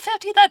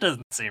 50-50? That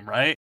doesn't seem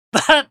right.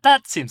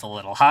 That seems a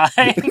little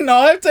high. No,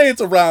 I'd say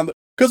it's around,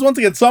 because once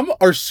again, some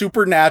are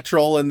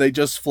supernatural and they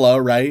just flow,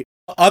 right?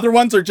 Other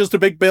ones are just a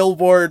big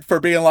billboard for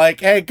being like,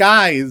 hey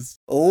guys,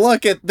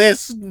 look at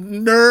this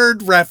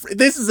nerd reference.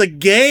 This is a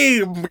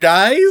game,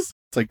 guys.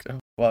 It's like, oh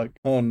fuck,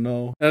 oh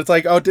no. And it's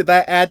like, oh, did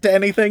that add to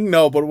anything?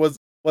 No, but was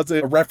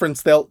it a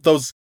reference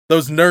those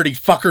nerdy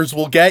fuckers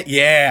will get?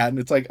 Yeah. And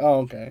it's like, oh,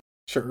 okay,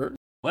 sure.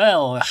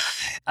 Well,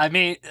 I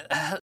mean,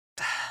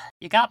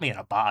 you got me in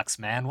a box,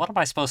 man. What am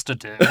I supposed to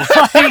do?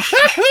 At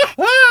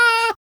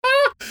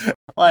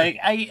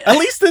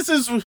least this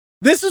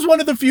is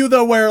one of the few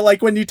though where,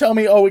 like, when you tell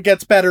me, oh, it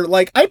gets better,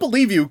 like, I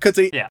believe you, because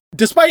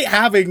despite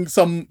having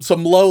some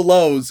low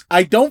lows,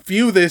 I don't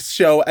view this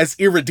show as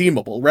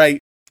irredeemable, right?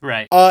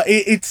 Right.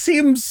 It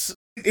seems,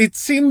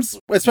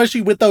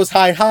 especially with those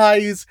high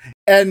highs,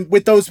 and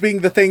with those being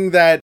the thing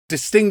that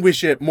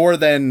distinguish it more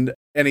than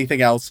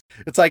anything else,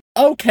 it's like,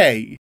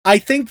 okay, I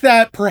think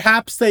that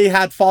perhaps they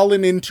had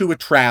fallen into a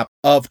trap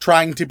of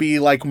trying to be,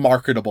 like,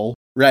 marketable,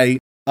 right?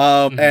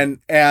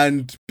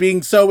 And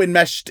being so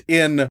enmeshed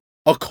in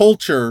a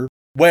culture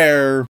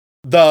where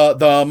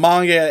the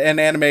manga and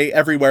anime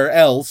everywhere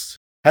else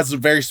has a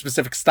very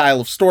specific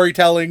style of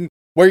storytelling,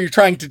 where you're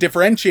trying to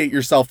differentiate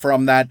yourself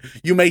from that,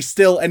 you may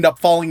still end up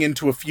falling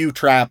into a few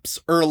traps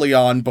early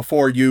on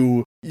before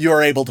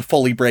you're able to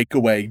fully break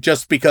away,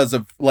 just because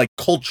of, like,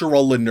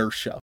 cultural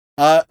inertia.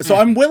 So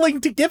I'm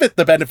willing to give it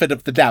the benefit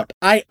of the doubt.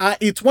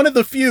 It's one of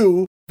the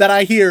few that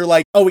I hear,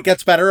 like, oh, it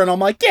gets better, and I'm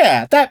like,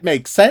 yeah, that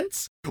makes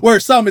sense. Where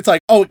some, it's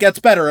like, oh, it gets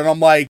better. And I'm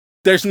like,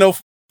 there's no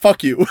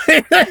fuck you.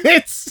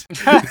 it's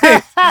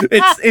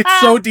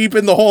so deep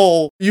in the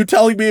hole. You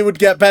telling me it would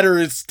get better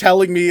is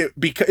telling me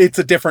it's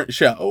a different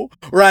show,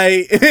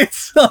 right?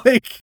 It's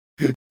like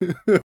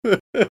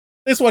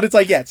this one. It's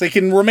like, yes, it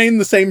can remain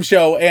the same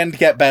show and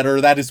get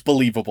better. That is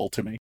believable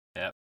to me.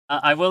 Yeah,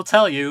 I will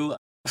tell you,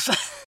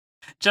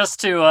 just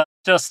to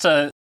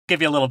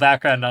give you a little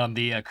background on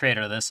the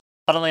creator of this.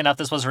 Funnily enough,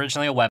 this was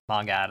originally a web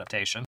manga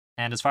adaptation,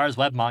 and as far as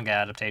web manga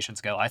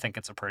adaptations go, I think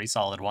it's a pretty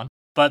solid one.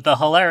 But the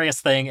hilarious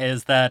thing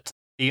is that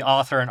the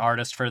author and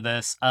artist for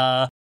this,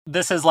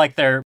 this is like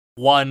their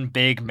one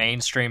big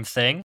mainstream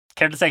thing.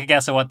 Care to take a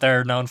guess at what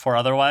they're known for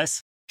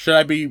otherwise? Should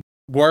I be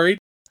worried?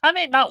 I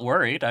mean, not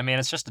worried. I mean,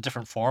 it's just a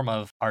different form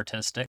of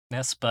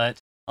artisticness, but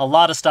a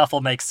lot of stuff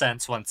will make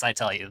sense once I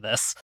tell you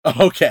this.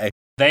 Okay.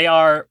 They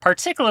are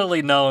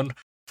particularly known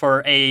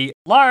for a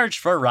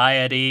large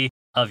variety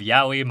of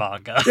yaoi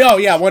manga. Oh,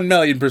 yeah,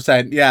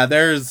 1,000,000%. Yeah,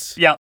 there's...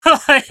 Yeah,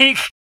 like...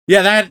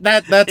 Yeah,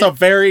 that's a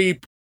very...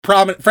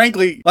 prominent,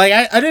 frankly, like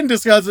I didn't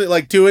discuss it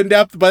like too in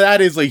depth, but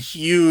that is a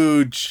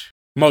huge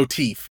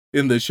motif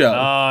in the show.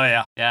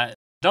 Oh yeah.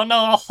 Don't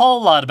know a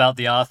whole lot about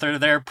the author.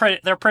 They're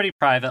pretty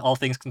private, all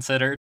things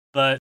considered.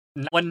 But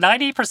when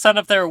 90%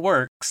 of their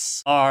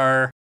works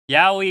are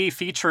yaoi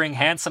featuring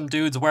handsome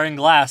dudes wearing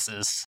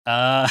glasses,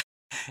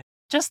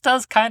 just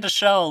does kind of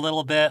show a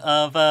little bit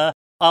of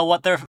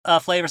what their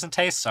flavors and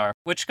tastes are,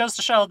 which goes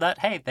to show that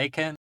hey,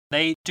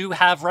 they do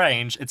have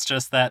range. It's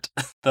just that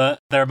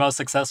their most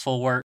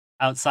successful work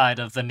outside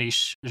of the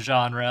niche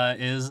genre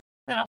is,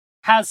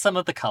 has some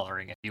of the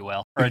coloring, if you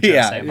will, for a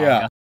josei manga.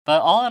 Yeah.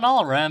 But all in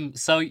all, Rem,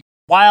 so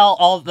while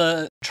all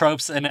the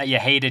tropes in it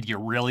you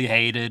really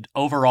hated,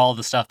 overall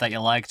the stuff that you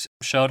liked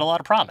showed a lot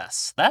of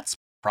promise. That's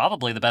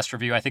probably the best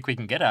review I think we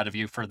can get out of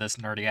you for this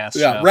nerdy-ass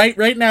show.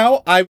 Right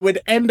now, I would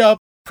end up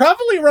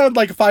probably around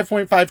like a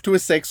 5.5 to a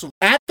 6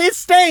 at this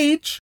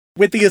stage,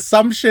 with the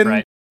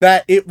assumption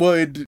that it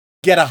would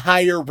get a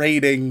higher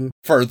rating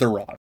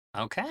further on.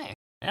 Okay.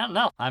 Yeah,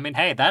 no. I mean,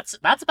 hey, that's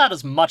about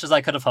as much as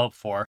I could have hoped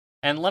for.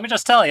 And let me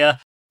just tell you,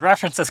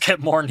 references get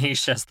more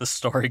niche as the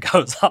story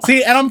goes on.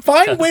 See, and I'm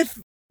fine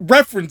with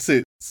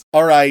references,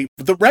 all right?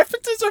 The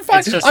references are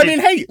fine. I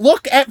mean, hey,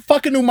 look at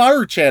fucking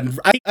Umaru-chan.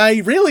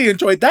 I really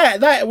enjoyed that.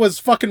 That was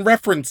fucking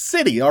reference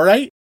city, all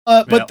right?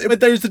 But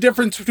there's a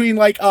difference between,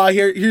 like,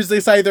 here's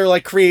this either,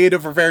 like,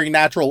 creative or very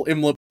natural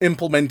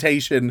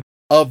implementation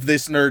of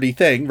this nerdy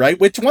thing, right?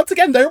 Which, once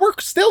again, there were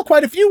still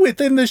quite a few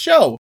within the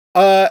show.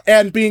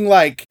 And being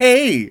like,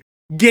 hey,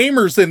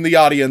 gamers in the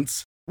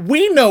audience,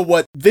 we know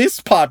what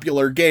this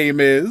popular game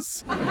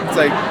is. It's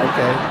like,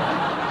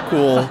 okay,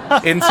 cool.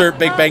 Insert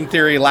Big Bang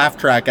Theory laugh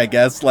track, I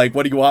guess. Like,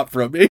 what do you want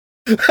from me?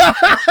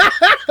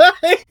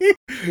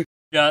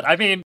 Yeah, I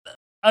mean,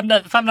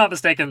 if I'm not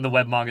mistaken, in the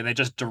web manga, they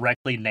just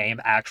directly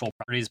name actual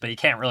properties, but you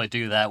can't really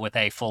do that with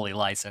a fully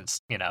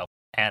licensed, anime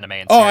and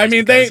series. Oh, I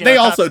mean, they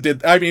also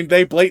did. I mean,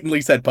 they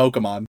blatantly said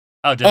Pokemon.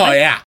 Oh, did they? Oh,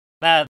 yeah.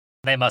 That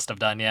they must have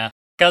done, yeah.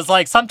 Because,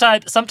 like,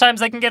 sometimes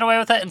they can get away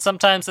with it, and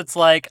sometimes it's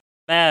like,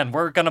 man,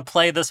 we're gonna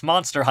play this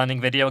monster hunting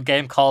video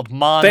game called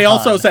Mon. They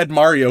also said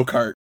Mario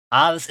Kart.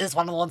 This is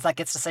one of the ones that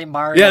gets to say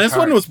Mario Kart. Yeah, this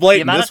one was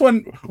blatant. This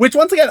one, which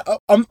once again,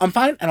 I'm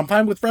fine, and I'm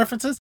fine with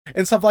references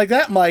and stuff like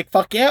that. I'm like,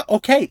 fuck yeah,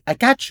 okay, I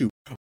got you.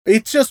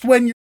 It's just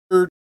when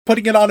you're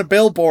putting it on a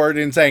billboard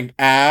and saying,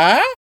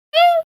 that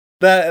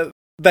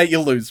you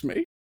lose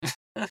me.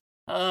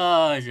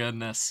 Oh,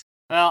 goodness.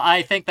 Well,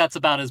 I think that's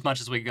about as much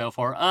as we can go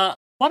for.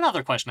 One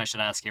other question I should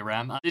ask you,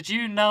 Rem. Did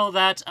you know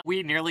that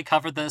we nearly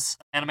covered this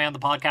anime on the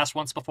podcast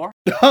once before?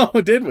 Oh,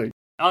 did we?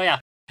 Oh, yeah.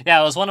 Yeah,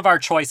 it was one of our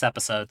choice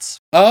episodes.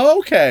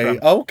 Okay.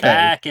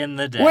 Back in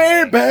the day.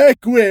 Way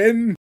back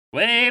when.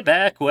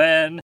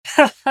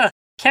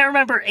 Can't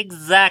remember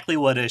exactly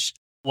what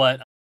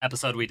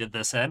episode we did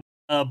this in,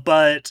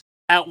 but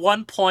at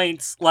one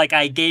point, like,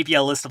 I gave you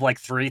a list of, like,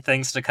 3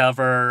 things to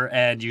cover,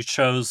 and you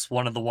chose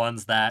one of the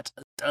ones that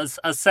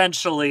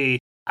essentially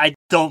I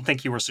don't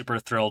think you were super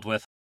thrilled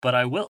with. But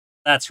I will.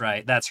 That's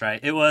right.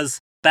 It was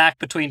back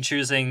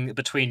choosing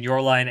between Your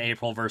Lie in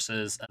April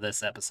versus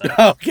this episode.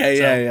 Okay,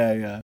 so,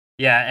 yeah.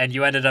 Yeah, and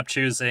you ended up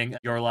choosing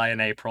Your Lie in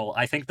April.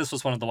 I think this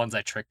was one of the ones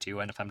I tricked you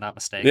in, if I'm not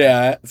mistaken.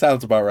 Yeah,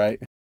 sounds about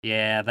right.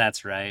 Yeah,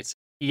 that's right.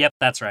 Yep,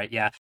 that's right,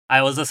 yeah.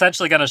 I was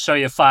essentially going to show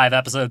you 5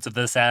 episodes of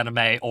this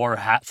anime or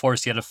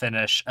force you to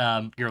finish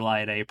Your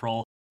Lie in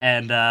April.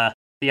 And the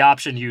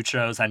option you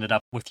chose ended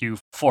up with you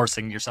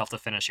forcing yourself to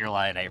finish Your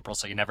Lie in April,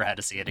 so you never had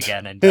to see it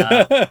again. And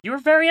you were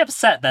very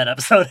upset that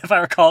episode, if I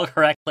recall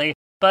correctly.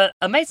 But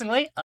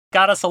amazingly,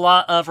 got us a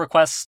lot of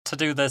requests to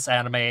do this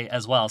anime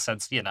as well,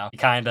 since, you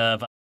kind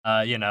of,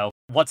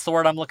 what's the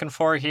word I'm looking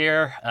for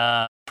here?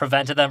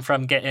 Prevented them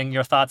from getting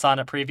your thoughts on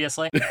it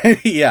previously?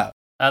 Yeah.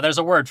 There's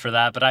a word for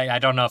that, but I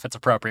don't know if it's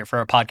appropriate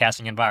for a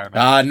podcasting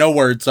environment. No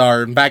words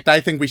are. In fact, I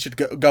think we should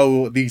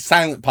go the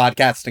silent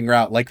podcasting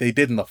route like they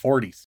did in the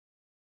 40s.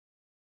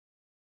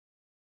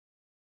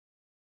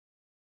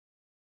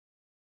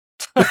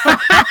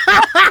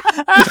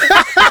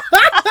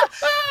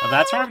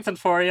 That's Remington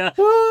for you.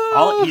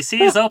 He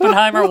sees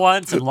Oppenheimer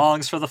once and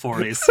longs for the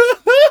 40s.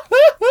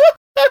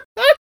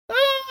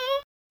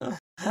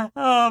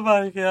 Oh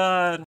my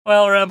god.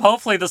 Well, Rem,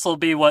 hopefully this will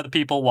be what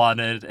people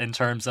wanted in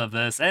terms of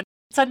this. And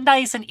it's a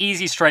nice and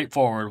easy,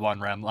 straightforward one,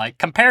 Rem. Like,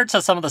 compared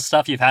to some of the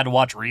stuff you've had to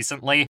watch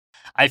recently,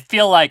 I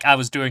feel like I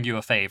was doing you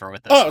a favor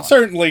with this one.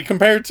 Certainly.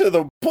 Compared to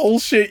the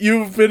bullshit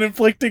you've been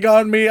inflicting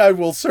on me, I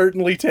will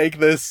certainly take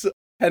this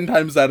 10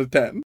 times out of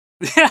 10.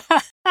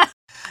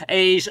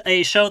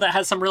 A show that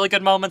has some really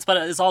good moments, but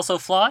is also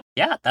flawed?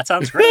 Yeah, that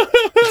sounds great.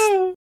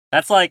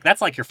 That's like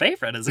your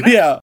favorite, isn't it?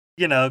 Yeah.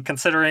 You know,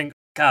 considering...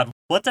 God,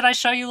 what did I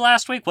show you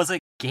last week? Was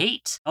it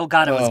Gate? Oh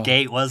god, it was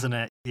Gate, wasn't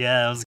it?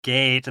 Yeah, it was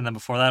Gate, and then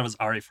before that it was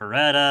Ari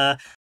Ferretta,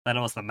 then it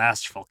was The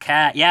Masterful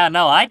Cat. Yeah,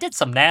 no, I did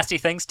some nasty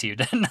things to you,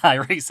 didn't I,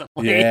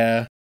 recently?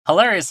 Yeah.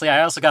 Hilariously,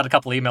 I also got a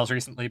couple emails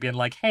recently being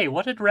like, hey,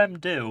 what did Rem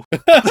do?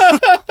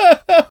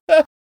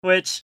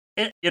 Which,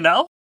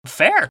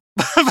 fair.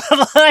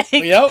 Like,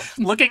 yep.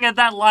 Looking at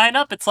that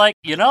lineup, it's like,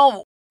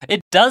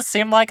 it does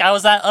seem like I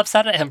was that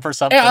upset at him for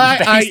something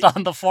based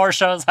on the 4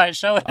 shows I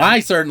showed him. I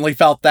certainly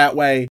felt that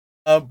way.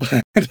 But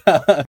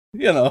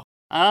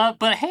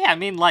hey, I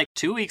mean, like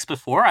 2 weeks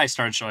before I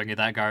started showing you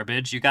that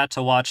garbage, you got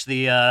to watch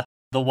the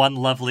one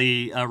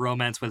lovely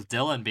romance with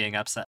Dylan being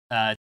upset,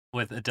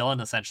 with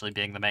Dylan essentially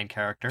being the main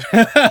character.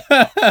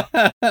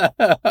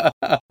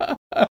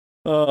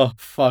 Oh,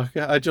 fuck.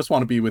 I just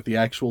want to be with the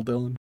actual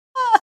Dylan.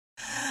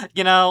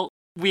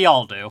 We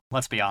all do,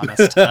 let's be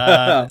honest.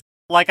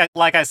 Like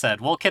I said,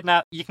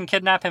 you can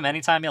kidnap him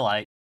anytime you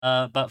like.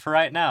 But for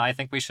right now, I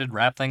think we should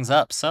wrap things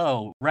up.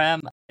 So,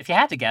 Rem, if you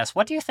had to guess,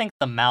 what do you think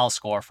the Mal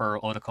score for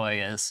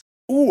Wotokoi is?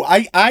 Ooh,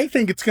 I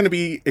think it's going to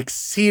be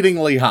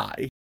exceedingly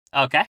high.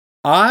 Okay.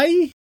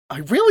 I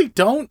really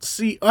don't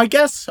see... I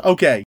guess,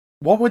 okay,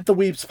 what would the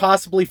weeps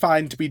possibly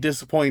find to be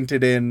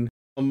disappointed in?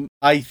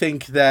 I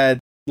think that,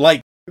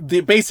 like,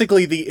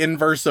 basically the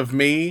inverse of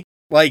me.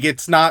 Like,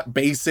 it's not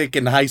basic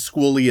and high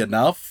school-y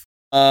enough.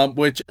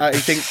 Which I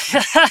think...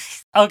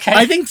 Okay.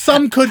 I think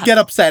some could get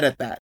upset at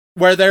that.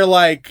 Where they're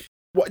like,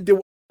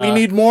 we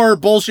need more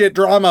bullshit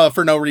drama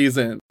for no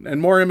reason and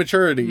more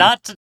immaturity.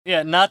 Not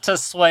to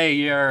sway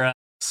your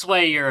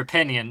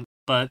opinion,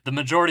 but the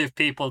majority of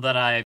people that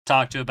I've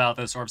talked to about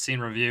this or have seen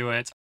review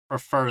it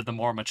prefer the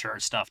more mature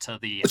stuff to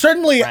the...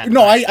 Certainly,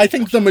 no, I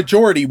think the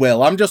majority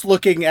will. I'm just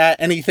looking at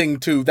anything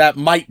that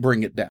might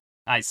bring it down.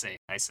 I see.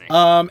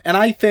 And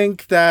I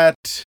think that,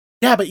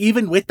 yeah, but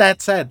even with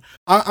that said,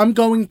 I'm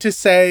going to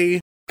say,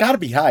 gotta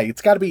be high.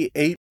 It's gotta be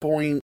 8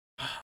 point...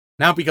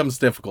 Now it becomes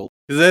difficult.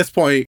 Because at this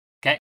point,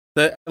 okay,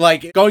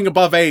 going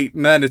above 8,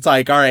 and then it's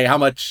like, all right, how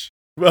much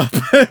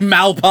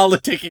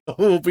malpoliticking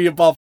will be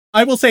above?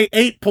 I will say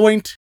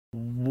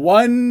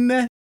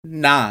 8.19.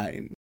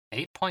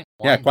 8.1.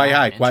 Yeah, quite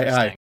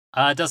high.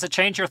 Does it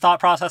change your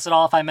thought process at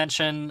all if I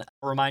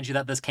remind you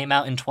that this came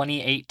out in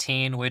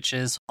 2018, which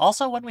is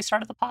also when we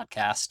started the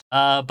podcast,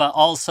 but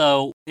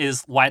also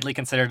is widely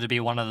considered to be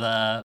one of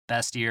the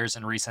best years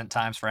in recent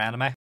times for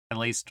anime? At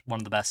least one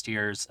of the best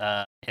years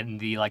in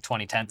the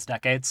 2010s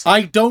decades.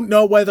 I don't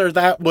know whether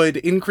that would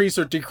increase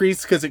or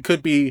decrease because it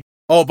could be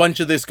a bunch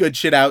of this good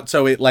shit out,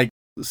 so it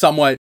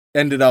somewhat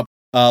ended up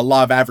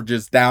law of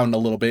averages down a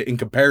little bit in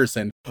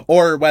comparison,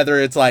 or whether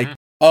it's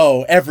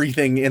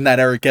everything in that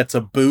era gets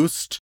a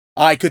boost.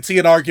 I could see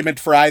an argument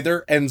for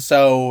either, and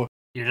so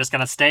you're just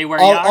gonna stay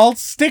where you are. I'll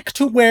stick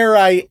to where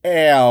I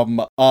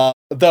am.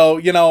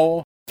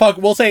 Though fuck,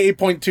 we'll say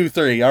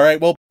 8.23. All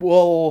right,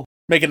 we'll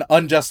make an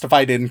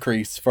unjustified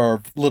increase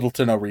for little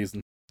to no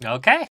reason.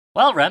 Okay.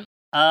 Well, Rem,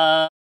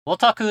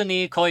 Otaku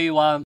ni Koi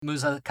wa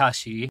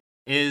Muzakashi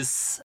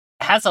has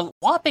a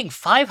whopping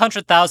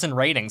 500,000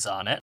 ratings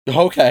on it.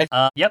 Okay.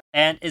 Yep,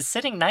 and is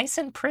sitting nice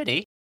and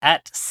pretty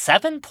at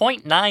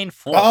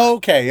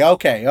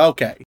 7.94.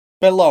 Okay.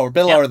 Bit lower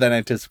than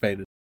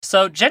anticipated.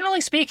 So, generally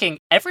speaking,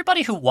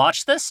 everybody who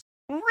watched this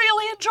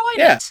really enjoyed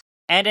it.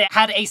 And it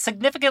had a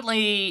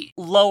significantly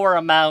lower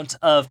amount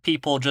of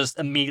people just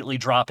immediately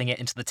dropping it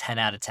into the 10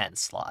 out of 10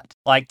 slot.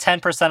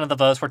 10% of the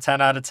votes were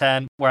 10 out of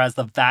 10, whereas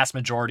the vast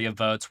majority of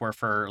votes were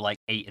for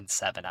 8 and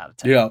 7 out of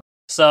 10. Yeah.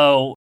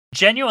 So,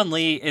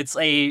 genuinely, it's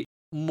a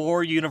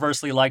more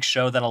universally liked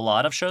show than a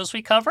lot of shows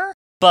we cover,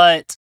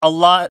 but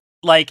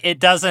it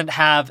doesn't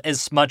have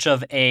as much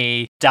of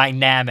a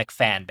dynamic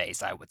fan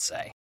base, I would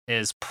say,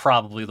 is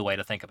probably the way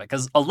to think of it.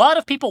 Because a lot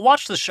of people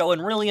watched the show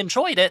and really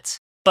enjoyed it,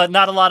 but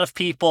not a lot of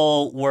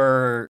people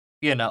are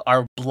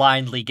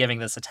blindly giving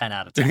this a 10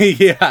 out of 10.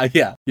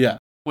 Yeah.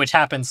 Which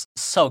happens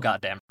so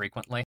goddamn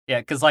frequently.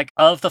 Yeah, because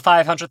of the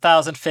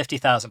 500,000,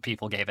 50,000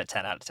 people gave it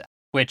 10 out of 10,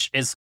 which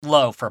is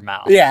low for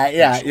Mal.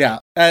 Yeah.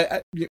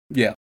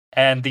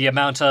 And the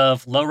amount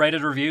of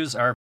low-rated reviews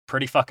are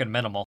pretty fucking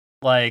minimal.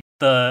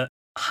 The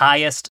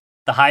highest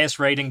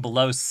rating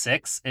below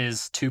 6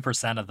 is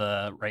 2% of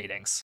the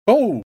ratings.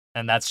 Oh.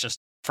 And that's just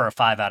for a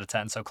 5 out of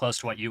 10, so close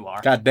to what you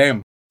are. God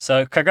damn.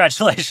 So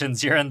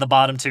congratulations, you're in the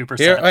bottom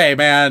 2%. Hey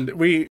man,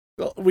 we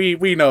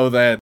know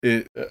that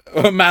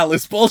Mal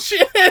is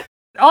bullshit.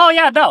 Oh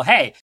yeah, no,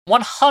 hey,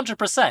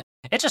 100%.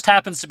 It just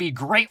happens to be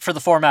great for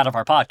the format of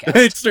our podcast.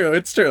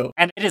 It's true.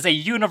 And it is a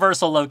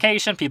universal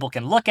location. People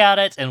can look at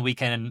it, and we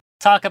can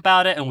talk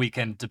about it, and we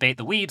can debate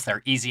the weeds. There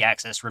are easy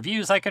access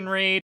reviews I can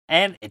read,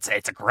 and it's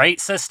a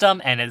great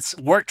system, and it's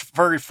worked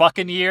for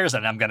fucking years,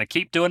 and I'm gonna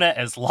keep doing it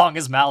as long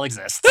as Mal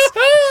exists.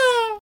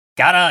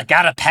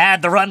 Gotta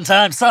pad the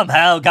runtime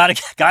somehow.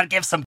 Gotta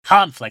give some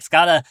conflicts.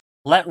 Gotta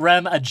let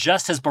Rem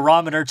adjust his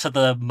barometer to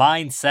the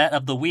mindset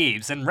of the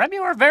weebs. And Rem,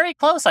 you are very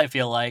close, I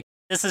feel like.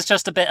 This is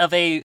just a bit of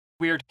a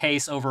weird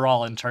case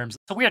overall in terms...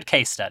 It's a weird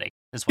case study,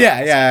 is what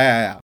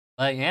Yeah.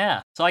 But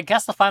yeah. So I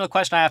guess the final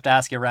question I have to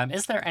ask you, Rem,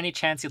 is there any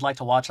chance you'd like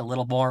to watch a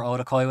little more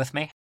Otakoi with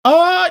me?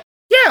 Yeah,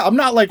 I'm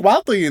not, like,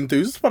 wildly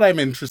enthused, but I'm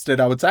interested,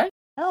 I would say.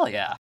 Hell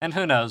yeah. And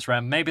who knows,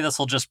 Rem, maybe this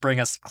will just bring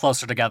us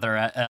closer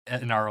together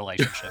in our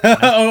relationship. You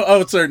know?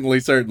 oh,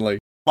 certainly.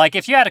 Like,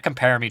 if you had to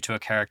compare me to a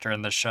character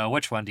in this show,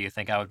 which one do you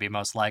think I would be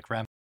most like,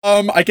 Rem?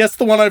 I guess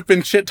the one I've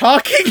been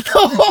shit-talking the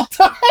whole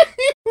time.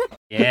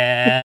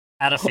 Yeah,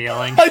 had a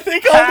feeling. I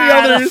think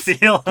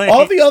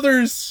all the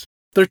others,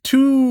 they're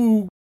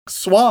too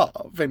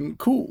suave and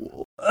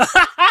cool.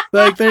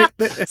 Like they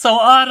So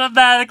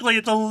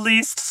automatically the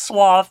least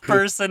suave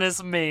person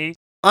is me.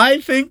 I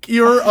think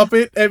you're a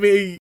bit of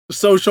a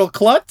social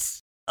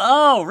klutz.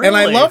 Oh, really? And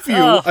I love you.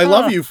 I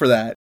love you for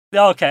that.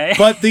 Okay.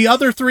 But the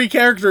other three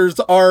characters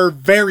are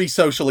very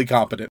socially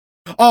competent.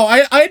 Oh,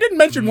 I didn't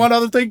mention one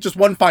other thing, just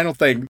one final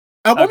thing.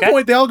 At one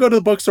point, they all go to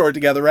the bookstore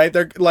together, right?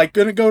 They're, like,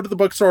 gonna go to the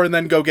bookstore and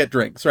then go get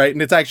drinks, right?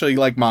 And it's actually,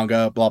 like,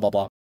 manga, blah, blah,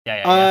 blah.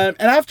 Yeah. And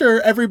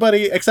after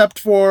everybody, except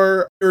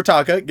for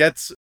Urtaka,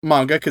 gets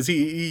manga, because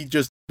he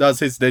just does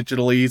his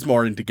digitally, he's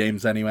more into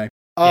games anyway.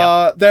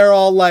 They're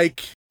all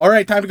like, all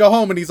right, time to go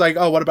home. And he's like,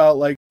 oh, what about,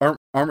 like,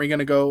 aren't we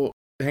gonna go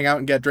hang out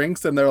and get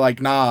drinks? And they're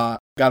like, nah,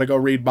 gotta go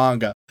read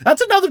manga.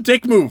 That's another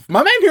dick move.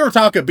 My man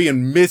Hirotaka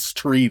being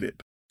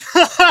mistreated.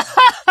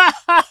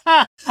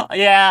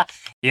 Yeah.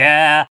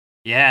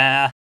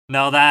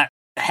 No, that...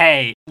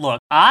 Hey, look,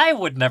 I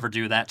would never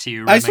do that to you,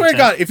 Remington. I swear to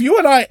God, if you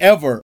and I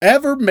ever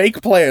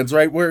make plans,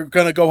 right, we're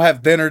gonna go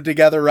have dinner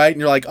together, right, and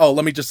you're like, oh,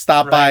 let me just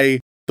stop by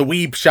the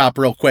weeb shop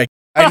real quick.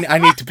 I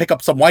need to pick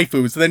up some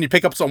waifus. And then you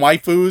pick up some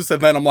waifus,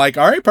 and then I'm like,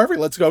 all right, perfect,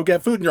 let's go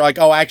get food. And you're like,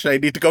 oh, actually, I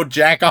need to go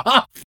jack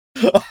off.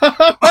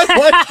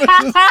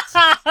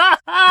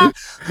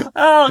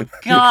 Oh,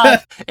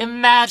 God.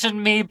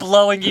 Imagine me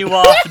blowing you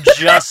off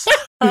just...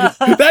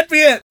 That'd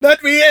be it.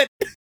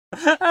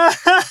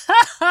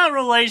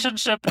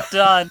 Relationship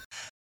done.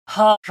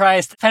 Oh,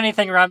 Christ. If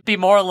anything, I'd be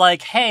more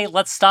like, hey,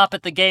 let's stop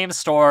at the game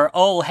store.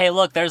 Oh, hey,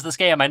 look, there's this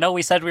game. I know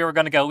we said we were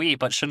going to go eat,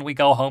 but shouldn't we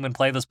go home and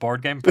play this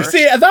board game first?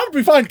 See, that would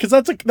be fine, because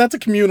that's a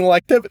communal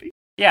activity.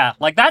 Yeah,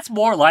 like, that's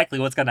more likely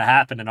what's going to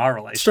happen in our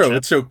relationship.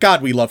 It's true.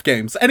 God, we love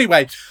games.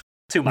 Anyway.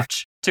 Too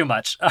much.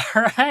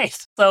 All right.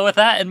 So with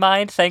that in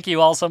mind, thank you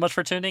all so much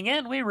for tuning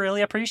in. We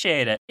really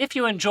appreciate it. If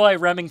you enjoy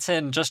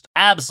Remington just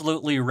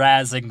absolutely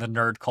razzing the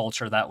nerd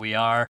culture that we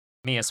are,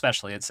 me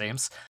especially, it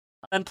seems,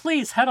 then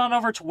please head on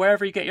over to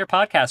wherever you get your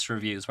podcast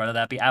reviews, whether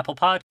that be Apple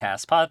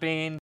Podcasts,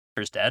 Podbean,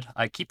 Twitter's dead.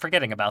 I keep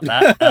forgetting about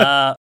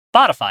that.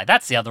 Spotify,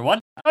 that's the other one.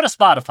 Go to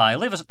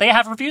Spotify. They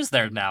have reviews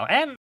there now.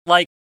 And,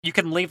 like, you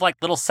can leave, like,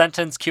 little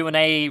sentence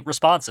Q&A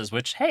responses,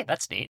 which, hey,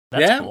 that's neat.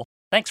 That's cool.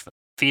 Thanks for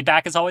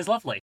feedback is always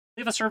lovely.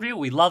 Leave us a review.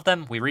 We love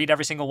them. We read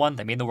every single one.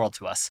 They mean the world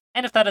to us.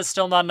 And if that is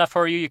still not enough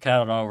for you, you can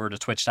head on over to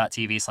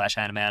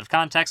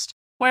twitch.tv/animeoutofcontext,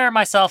 where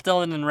myself,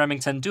 Dylan, and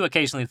Remington do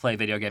occasionally play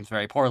video games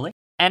very poorly.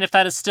 And if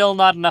that is still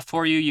not enough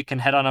for you, you can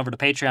head on over to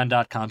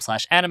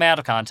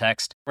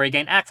patreon.com/animeoutofcontext, where you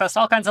gain access to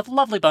all kinds of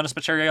lovely bonus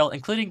material,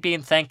 including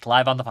being thanked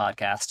live on the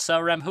podcast. So,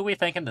 Rem, who are we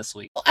thanking this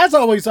week? Well, as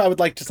always, I would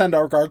like to send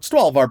our regards to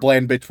all of our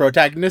bland bitch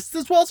protagonists,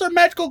 as well as our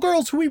magical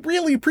girls, who we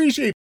really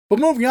appreciate. But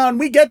moving on,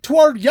 we get to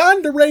our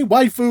yandere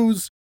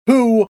waifus,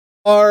 who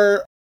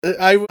are...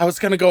 I was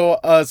gonna go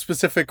a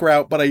specific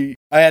route, but I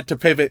had to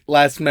pivot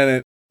last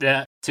minute.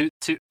 Yeah, too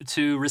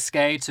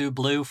risque, too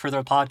blue for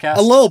their podcast?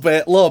 A little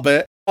bit.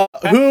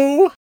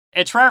 Who...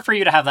 It's rare for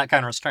you to have that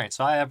kind of restraint,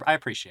 so I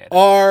appreciate it.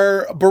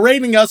 Are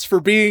berating us for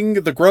being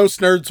the gross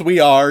nerds we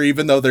are,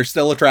 even though they're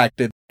still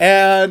attracted.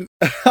 And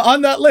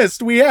on that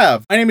list, we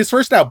have... My name is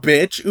First Out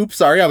Bitch. Oops,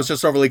 sorry, I was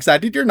just overly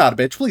excited. You're not a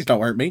bitch. Please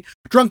don't hurt me.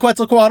 Drunk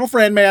Quetzalcoatl for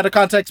Anime Out of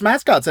Context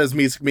mascot, says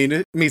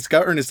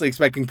Misaka, earnestly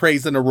expecting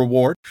praise and a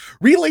reward.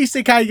 Really,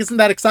 Isekai isn't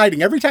that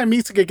exciting. Every time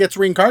Misaka gets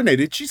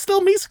reincarnated, she's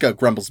still Misaka,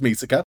 grumbles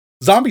Misaka.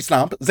 Zombie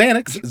Stomp,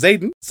 Xanax,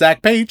 Zayden,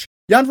 Zach Page,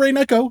 Yandere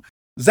Neko,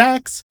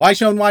 Zax, Why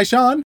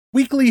Sean,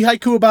 weekly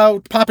haiku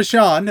about Papa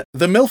Sean.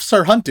 The MILFs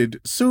are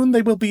hunted. Soon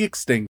they will be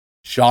extinct.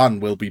 Sean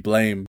will be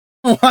blamed.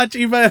 Watch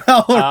Eva and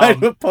I'll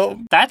write a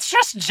poem. That's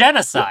just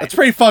genocide. That's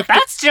pretty fucked up.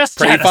 That's just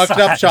pretty genocide. Fucked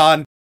up,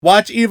 Sean.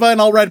 Watch Eva and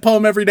I'll write a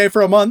poem every day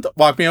for a month.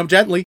 Walk me home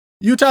gently.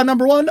 Utah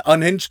 #1,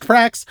 Unhinged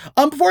Cracks.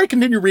 Before I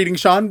continue reading,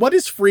 Sean, what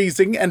is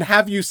freezing and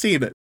have you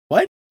seen it?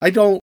 What? I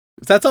don't...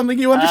 Is that something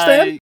you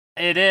understand?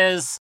 It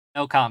is.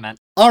 No comment.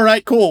 All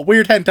right, cool.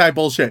 Weird hentai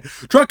bullshit.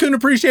 Truckun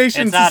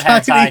Appreciation It's not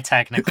Society. hentai,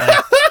 technically.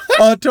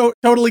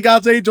 Totally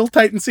God's Angel,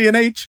 Titan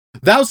CNH.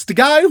 Thou's the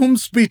guy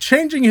whom's be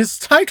changing his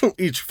title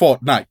each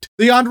fortnight.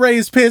 The Andre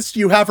is pissed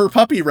you have her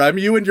puppy, Rem.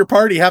 You and your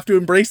party have to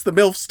embrace the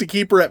MILFs to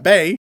keep her at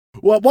bay.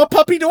 What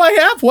puppy do I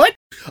have? What?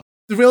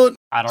 I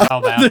don't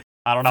know, man.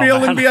 I don't know,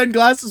 Feeling man. Behind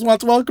Glasses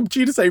wants Welcome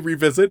Cheetah Say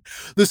revisit.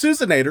 The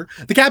Susanator,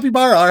 the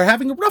Capybara are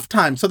having a rough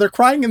time, so they're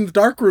crying in the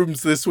dark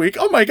rooms this week.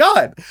 Oh my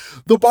god.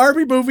 The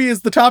Barbie movie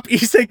is the top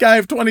isekai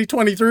of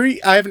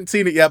 2023. I haven't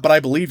seen it yet, but I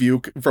believe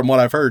you from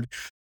what I've heard.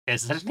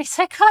 Is it an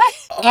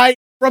isekai?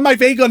 From my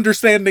vague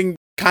understanding,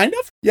 kind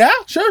of? Yeah,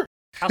 sure.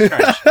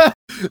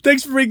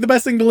 Thanks for being the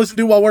best thing to listen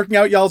to while working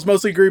out. Y'all's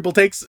mostly agreeable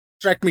takes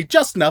distract me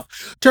just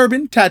enough.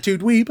 Turban,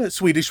 Tattooed Weeb,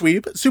 Swedish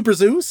Weeb, Super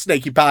Zoo,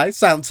 Snaky Pie,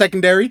 Silent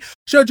Secondary,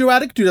 Shoujo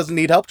Addict who doesn't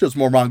need help, just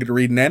more manga to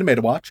read and anime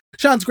to watch.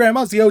 Sean's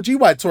grandma's the OG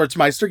White Swords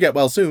Meister, get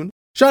well soon.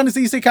 Sean is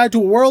isekai to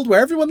a world where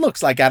everyone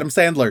looks like Adam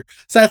Sandler.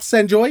 Seth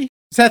Senju,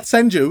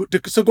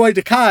 Sugoi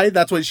Dakai,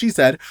 that's what she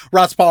said.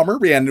 Ross Palmer,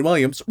 Rhiannon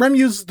Williams. Rem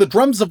uses the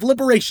drums of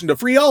liberation to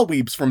free all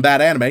weebs from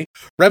bad anime.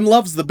 Rem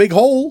loves the big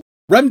hole.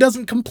 Rem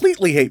doesn't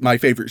completely hate my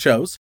favorite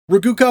shows.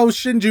 Raguko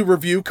Shinju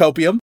Review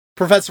Copium.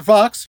 Professor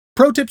Fox.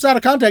 Pro tips out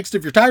of context,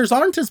 if your tires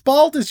aren't as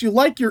bald as you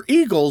like your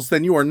Eagles,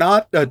 then you are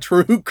not a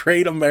true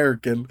great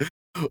American.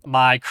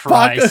 My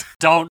Christ,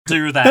 don't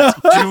do that.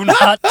 Do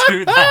not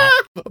do that.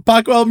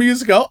 Paco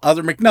Musico,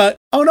 Other McNutt.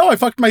 Oh no, I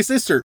fucked my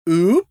sister.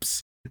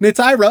 Oops.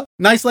 Nitsyra,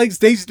 Nice Legs,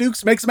 Daisy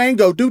Dukes, Makes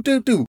Mango,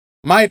 do.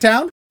 Maya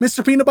Town,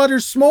 Mr. Peanut Butter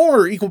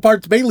S'more, equal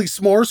parts Bailey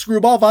S'more,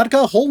 Screwball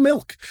Vodka, Whole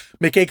Milk.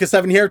 Mikeka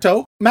 7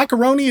 Hierto,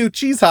 Macaroni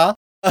Uchiha.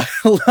 I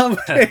love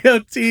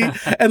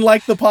AOT and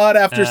like the pod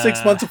after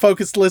 6 months of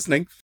focused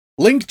listening.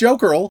 Link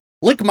Jokerl,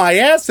 Lick My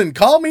Ass and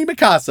Call Me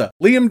Mikasa.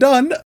 Liam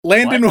Dunn,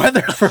 Landon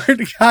Weatherford,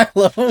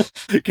 Kylo,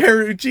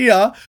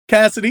 Karuchia,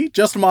 Cassidy,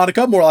 Just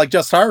Monica, more like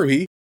Just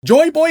Haruhi.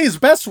 Joy Boy is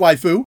best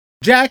waifu.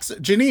 Jax,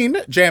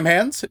 Janine, Jam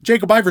Hands,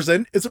 Jacob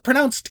Iverson. Is it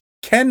pronounced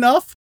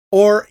Kenuff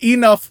or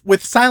Enough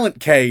with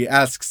silent K?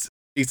 Asks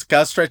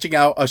Isaka, stretching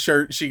out a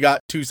shirt she got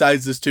 2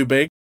 sizes too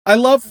big. I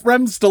love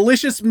Rem's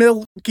delicious,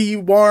 milky,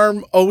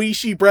 warm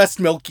Oishi breast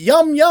milk.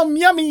 Yum, yum,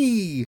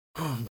 yummy!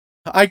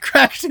 I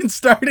cracked and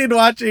started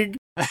watching.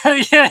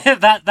 Yeah,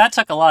 that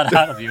took a lot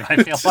out of you,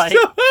 I feel like.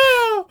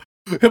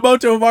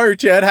 Himoto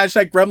Maru-chan,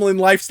 hashtag Gremlin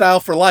Lifestyle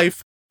for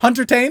Life.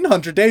 Hunter Tane,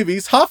 Hunter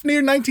Davies,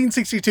 Hofnir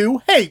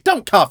 1962. Hey,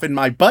 don't cough in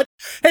my butt.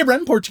 Hey,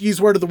 Ren,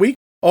 Portuguese word of the week.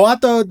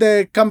 Oato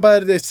de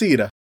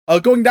Compadecida.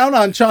 Going down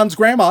on Sean's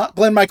grandma,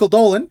 Glenn Michael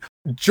Dolan.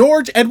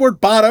 George Edward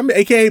Bottom,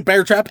 aka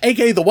Bear Trap,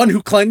 aka the one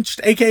who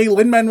clenched, aka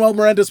Lin-Manuel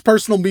Miranda's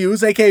personal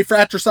muse, aka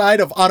Fratricide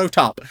of Auto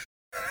Top.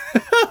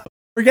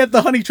 Forget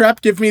the honey trap,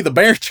 give me the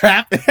bear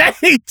trap.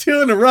 Hey,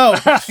 2 in a row.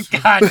 God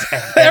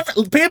damn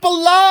it.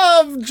 People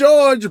love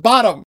George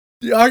Bottom.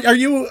 Are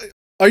you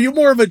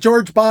more of a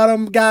George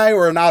Bottom guy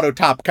or an Auto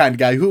Top kind of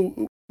guy?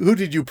 Who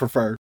did you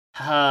prefer?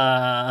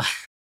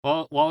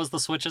 What was the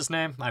Switch's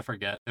name? I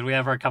forget. Did we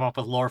ever come up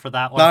with lore for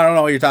that one? No, I don't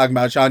know what you're talking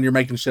about, Sean. You're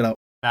making shit up.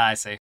 I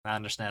see.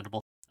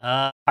 Understandable.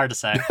 Hard to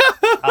say.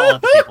 I'll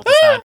let the people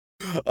decide.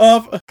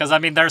 Because, I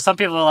mean, there are some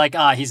people who are like,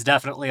 he's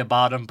definitely a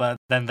bottom, but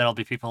then there'll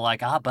be people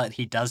like, but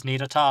he does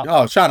need a top.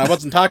 Oh, Sean, I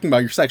wasn't talking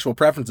about your sexual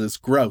preferences.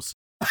 Gross.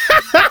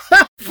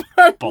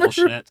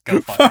 Bullshit.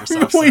 Go fuck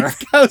yourself, sir.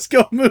 Cows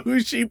go moo,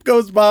 sheep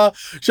goes ba,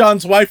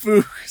 Sean's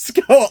waifu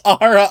go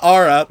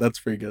ara. That's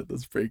pretty good.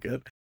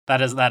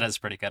 That is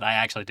pretty good. I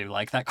actually do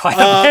like that quite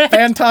a bit.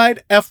 Fantide,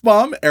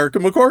 F-Bomb, Erica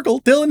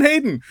McCorkle, Dylan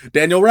Hayden,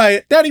 Daniel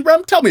Riot, Daddy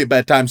Rum, Tell Me a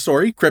Bedtime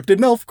Story, Cryptid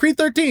MILF, Creed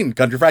 13,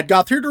 Country Fried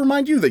Goth here to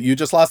remind you that you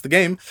just lost the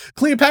game,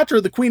 Cleopatra,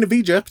 the Queen of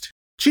Egypt,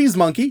 Cheese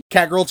Monkey,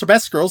 Catgirls are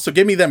best girls, so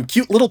give me them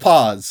cute little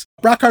paws.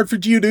 Brockhard for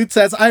Geodude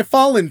says, I've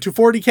fallen to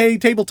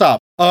 40k tabletop.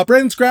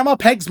 Brandon's grandma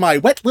pegs my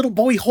wet little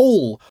boy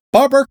hole.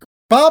 Bob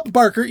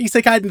Barker,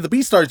 isekai into the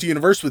Beastars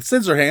universe with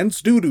scissor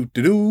hands,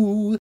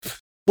 doo-doo-doo-doo.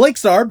 Blake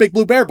Star, Big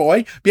Blue Bear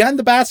Boy, Behind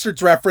the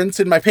Bastards reference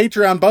in my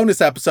Patreon bonus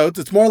episodes,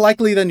 it's more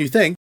likely than you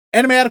think.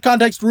 Anime Out of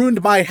Context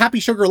ruined my happy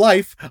sugar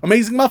life.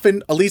 Amazing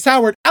Muffin, Elise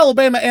Howard,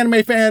 Alabama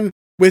anime fan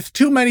with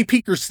too many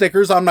peeker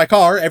stickers on my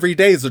car, every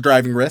day is a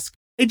driving risk.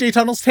 AJ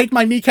Tunnels, take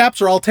my kneecaps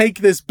or I'll take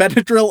this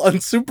Benadryl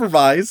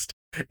unsupervised.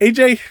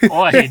 AJ...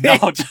 Boy, no,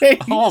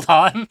 AJ,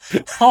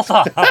 hold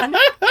on.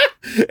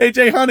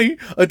 AJ Honey,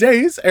 A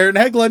Days, Aaron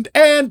Hegland,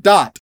 and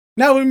Dot.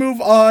 Now we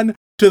move on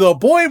to the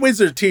Boy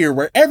Wizard tier,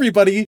 where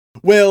everybody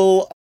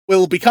will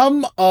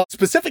become a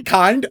specific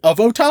kind of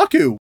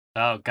otaku.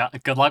 Oh, God,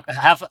 good luck.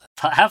 Have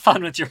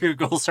fun with your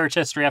Google search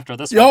history after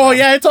this one. Oh,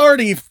 yeah, it's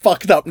already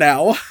fucked up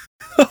now.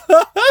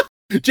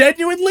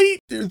 Genuinely,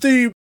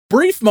 the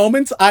brief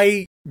moments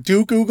I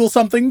do Google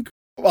something,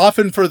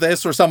 often for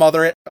this or some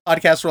other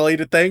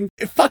podcast-related thing,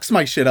 it fucks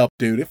my shit up,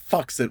 dude. It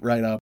fucks it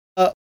right up.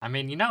 I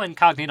mean,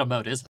 incognito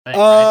mode is a thing,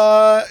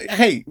 right?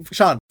 Hey,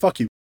 Sean, fuck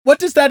you. What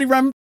does Daddy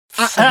Rum...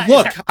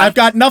 Look, I've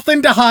got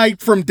nothing to hide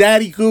from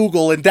Daddy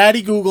Google, and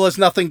Daddy Google has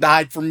nothing to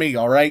hide from me,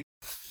 alright?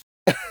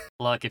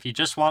 Look, if you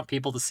just want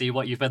people to see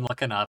what you've been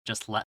looking up,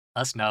 just let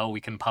us know. We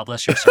can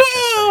publish your search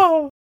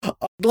history.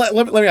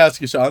 Let me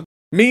ask you, Sean.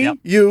 Me,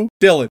 You,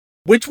 Dylan.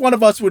 Which one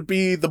of us would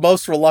be the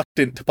most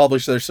reluctant to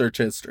publish their search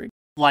history?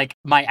 like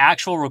my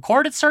actual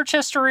recorded search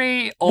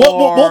history, or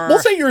We'll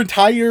say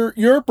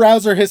your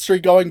browser history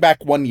going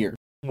back 1 year.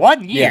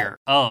 1 year?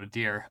 Yeah. Oh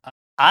dear.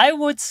 I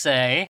would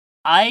say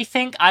I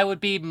think I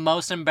would be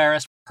most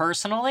embarrassed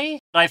personally,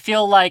 but I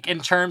feel like in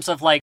terms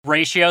of like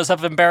ratios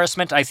of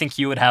embarrassment, I think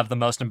you would have the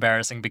most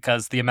embarrassing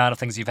because the amount of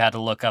things you've had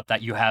to look up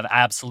that you have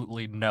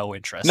absolutely no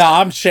interest in.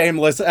 I'm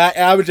shameless.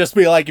 I would just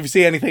be like, if you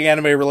see anything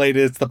anime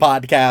related, it's the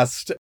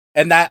podcast.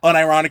 And that,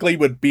 unironically,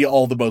 would be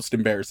all the most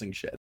embarrassing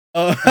shit.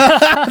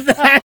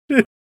 Yeah,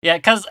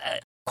 because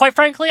quite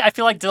frankly, I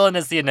feel like Dylan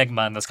is the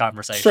enigma in this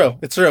conversation.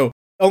 It's true.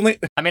 I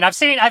mean, I've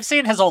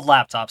seen his old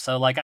laptop, so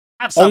like,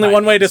 I have only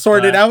one way to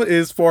sort it out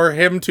is for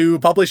him to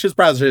publish his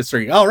browser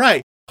history. All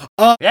right.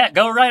 Yeah,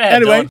 go right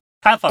ahead. Anyway, Dylan.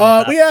 Have fun with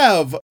that. We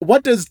have,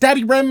 what does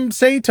Daddy Rem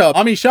say to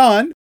Mommy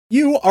Sean?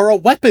 You are a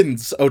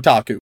weapons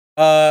otaku.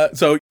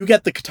 So you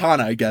get the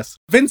katana, I guess.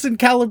 Vincent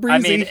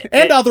Calabrese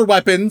and other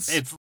weapons.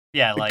 It's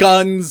like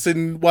guns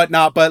and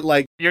whatnot, but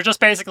like you're just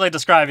basically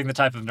describing the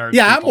type of nerd.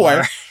 Yeah, I'm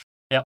aware.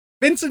 Yep.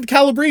 Vincent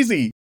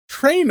Calabrese,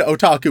 train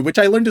otaku, which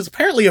I learned is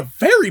apparently a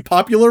very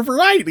popular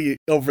variety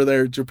over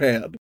there in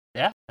Japan.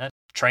 Yeah,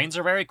 trains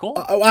are very cool.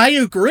 I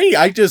agree.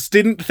 I just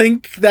didn't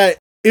think that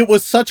it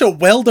was such a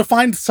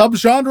well-defined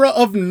subgenre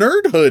of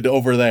nerdhood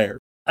over there.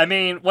 I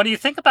mean, when you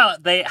think about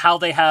how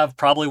they have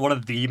probably one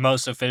of the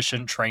most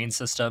efficient train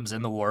systems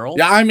in the world.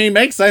 Yeah, I mean,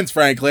 makes sense,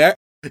 frankly.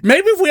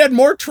 Maybe if we had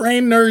more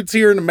train nerds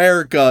here in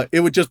America, it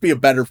would just be a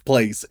better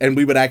place, and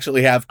we would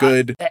actually have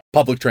good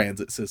public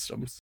transit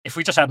systems. If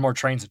we just had more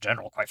trains in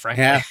general, quite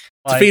frankly. Yeah,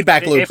 it's a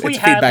feedback loop. It's a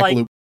feedback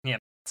loop. Yeah,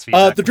 it's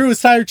feedback the Drew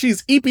is Tire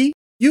Cheese EP,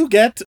 you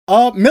get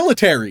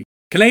military.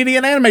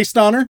 Canadian anime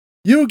stoner,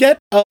 you get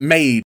a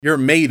maid. You're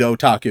maid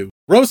otaku.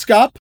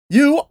 Roscop,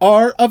 you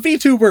are a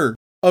VTuber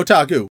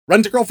otaku.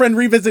 Rent a Girlfriend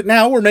Revisit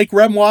Now or make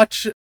Rem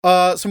watch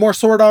some more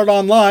Sword Art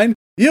Online.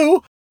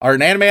 You are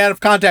an anime out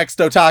of context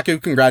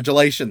otaku.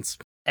 Congratulations.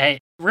 Hey,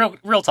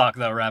 real talk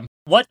though, Rem.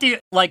 What do you,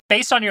 like,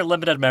 based on your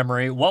limited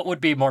memory, what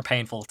would be more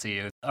painful to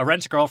you? A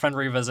Rent a Girlfriend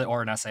revisit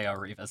or an SAO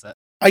revisit?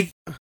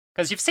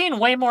 Because you've seen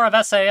way more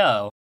of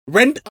SAO.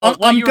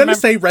 I'm going to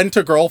say Rent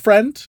a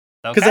Girlfriend.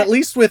 Because at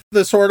least with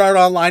the Sword Art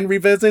Online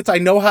revisits, I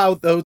know how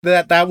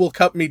that will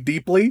cut me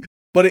deeply,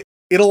 but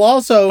it'll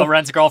also... But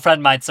Rent a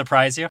Girlfriend might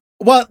surprise you?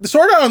 Well, the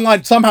Sword Art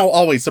Online somehow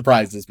always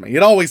surprises me.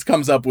 It always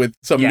comes up with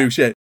some new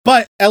shit.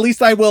 But at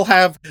least I will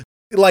have,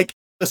 like,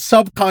 the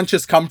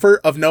subconscious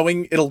comfort of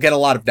knowing it'll get a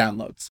lot of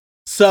downloads.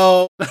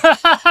 So...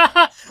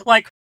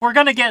 like, we're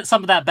gonna get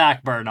some of that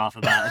backburn off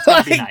of that. It's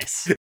gonna be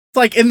nice. It's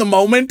like, in the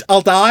moment,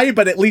 I'll die,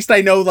 but at least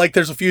I know, like,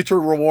 there's a future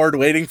reward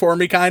waiting for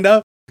me,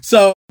 kinda.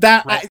 So,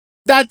 that's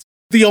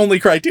the only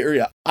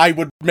criteria. I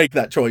would make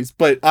that choice,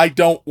 but I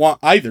don't want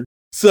either.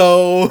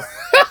 So...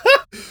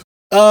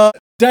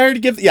 Dare to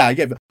give... Yeah, I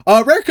gave it.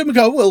 Rare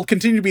Kumiko will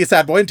continue to be a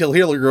sad boy until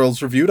Healer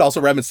Girl's reviewed.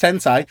 Also, Rem is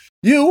Tensai.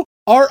 You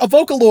are a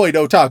Vocaloid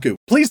otaku.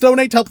 Please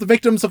donate to help the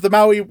victims of the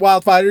Maui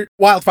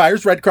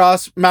wildfires, Red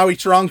Cross, Maui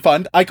Strong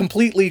Fund. I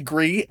completely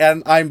agree,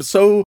 and I'm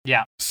so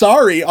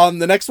sorry on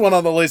the next one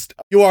on the list.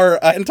 You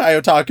are an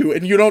anti-otaku,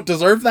 and you don't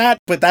deserve that,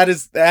 but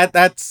that's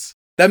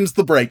them's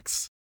the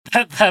breaks.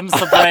 Them's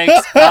the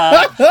breaks.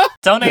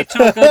 Donate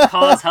to a good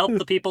cause. Help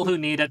the people who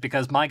need it,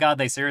 because my god,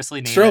 they seriously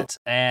need it.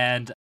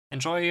 And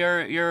enjoy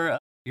your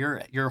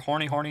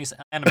horny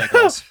anime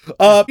girls.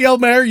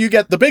 Yelmer, you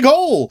get the big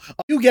hole.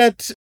 You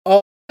get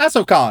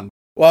Asokan,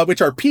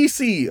 which are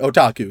PC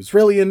otakus,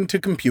 really into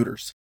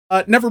computers.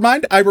 Never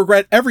mind, I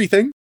regret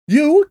everything.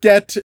 You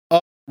get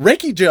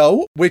Reiki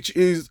Joe, which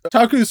is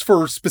otakus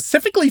for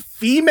specifically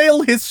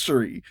female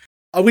history,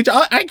 which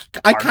I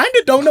kind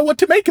of don't know what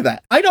to make of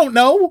that. I don't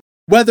know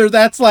whether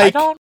that's like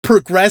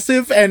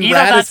progressive and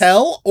rad as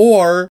hell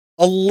or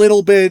a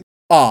little bit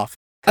off.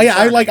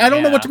 I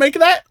don't know what to make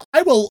of that.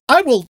 I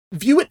will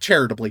view it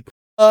charitably.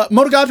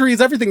 Monogatari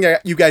is everything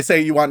that you guys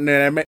say you want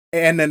in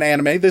an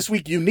anime. This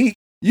week, unique.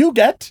 You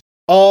get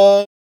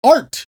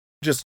art.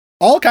 Just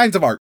all kinds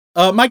of art.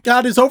 Mike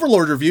got his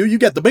Overlord review. You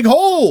get the big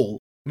hole.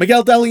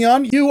 Miguel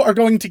DeLeon, you are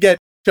going to get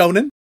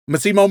shonen.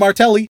 Massimo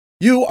Martelli,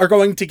 you are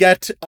going to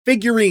get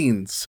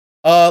figurines.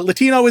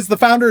 Latino is the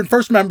founder and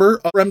first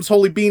member of Rem's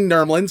Holy Bean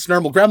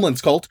Nermal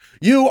Gremlins cult.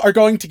 You are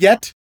going to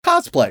get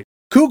cosplay.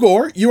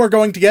 Kugor, you are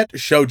going to get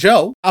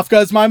shoujo.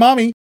 Afka is my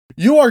mommy.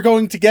 You are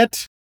going to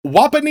get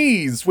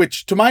Wapanese,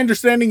 which to my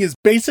understanding is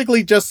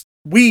basically just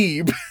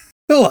weeb.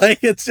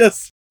 Like, it's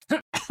just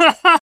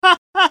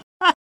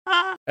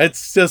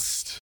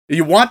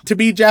you want to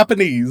be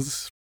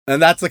Japanese,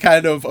 and that's the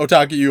kind of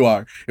otaku you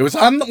are. It was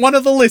on one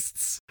of the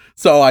lists,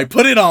 so I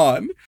put it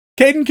on.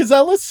 Caden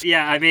Cazellas?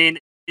 Yeah, I mean,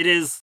 it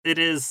is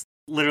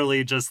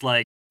literally just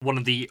like one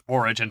of the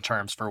origin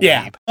terms for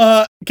weeb.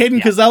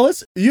 Caden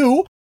Cazellas,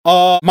 you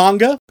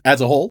manga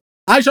as a whole.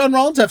 Aijon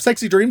Rollins have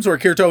sexy dreams where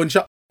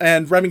Kirito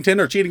and Remington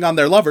are cheating on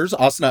their lovers,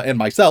 Asuna and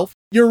myself.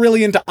 You're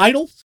really into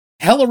idols.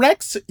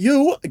 Hellarex,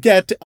 you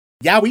get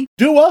yaoi.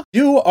 Dua,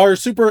 you are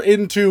super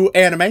into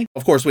anime.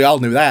 Of course, we all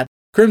knew that.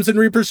 Crimson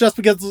Reapers, just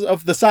because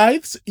of the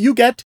scythes. You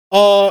get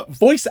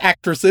voice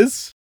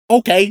actresses.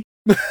 Okay.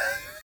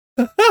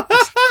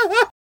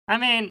 I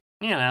mean,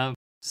 you know,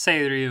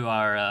 Seiryu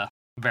are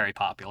very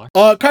popular.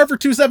 Carver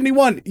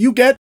 271, you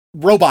get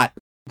robot.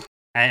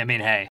 I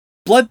mean, hey,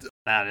 Blood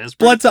that is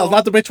blood cells, cool.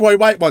 not the bitch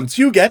white ones.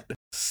 You get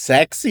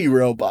sexy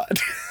robot.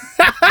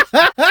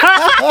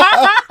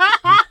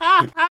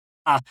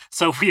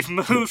 So we've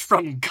moved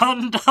from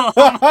Gundam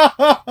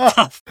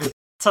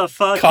to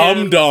fucking...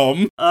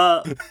 Cum-dum.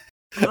 Oh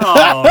no.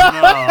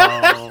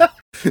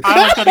 I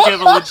was gonna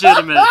give a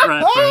legitimate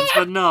reference,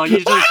 but no,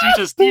 you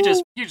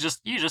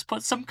just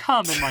put some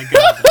cum in my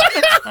Gundam.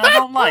 I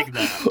don't like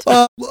that.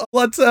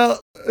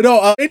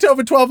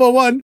 Beethoven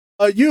 1201,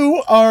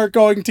 you are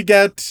going to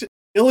get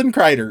Dylan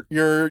Kreider.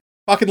 You're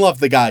fucking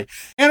love the guy.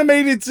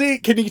 Animated Z,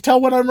 can you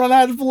tell when I'm run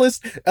out of the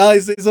list?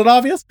 Is it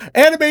obvious?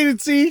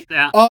 Animated Z,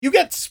 Yeah. you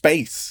get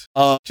space.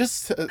 Fuck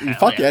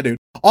yeah. yeah, dude.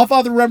 All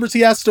Father remembers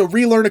he has to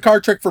relearn a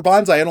card trick for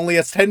Bonsai and only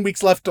has 10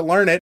 weeks left to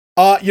learn it.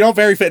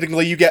 Very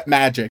fittingly, you get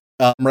magic.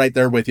 I'm right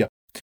there with you.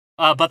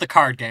 But the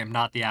card game,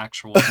 not the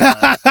actual.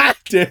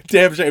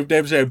 Damn shame.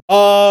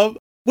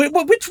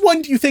 Which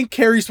one do you think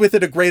carries with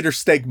it a greater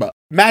stigma?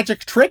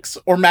 Magic Tricks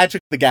or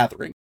Magic the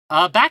Gathering?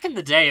 Back in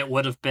the day, it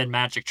would have been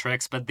Magic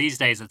Tricks, but these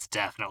days, it's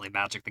definitely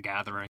Magic the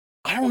Gathering.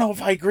 I don't know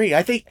if I agree.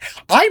 I think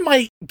I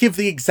might give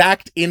the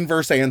exact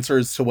inverse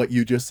answers to what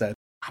you just said.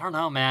 I don't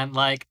know, man.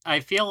 Like,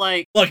 I feel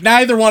like... Look,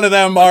 neither one of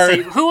them are...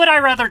 See, who would I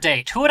rather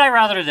date?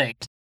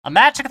 A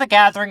Magic the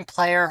Gathering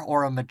player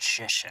or a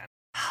magician?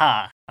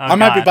 Huh. Oh, I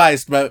might be God.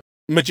 biased, but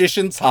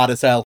magician's hot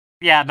as hell.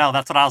 Yeah, no,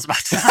 that's what I was about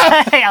to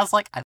say. I was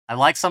like, I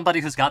like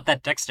somebody who's got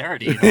that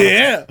dexterity. You know what I'm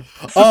saying?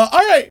 Yeah.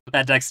 All right.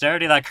 That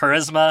dexterity, that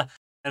charisma,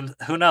 and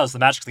who knows? The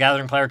Magic the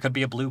Gathering player could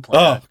be a blue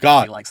player. Oh,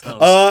 God. He likes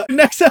those.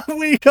 Next up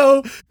we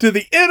go to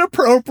the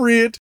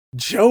inappropriate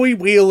Joey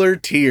Wheeler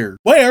tier,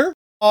 where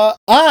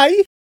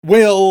I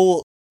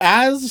will,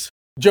 as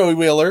Joey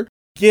Wheeler,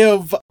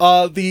 give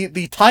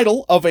the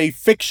title of a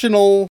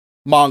fictional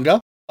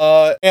manga,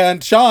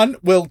 and Sean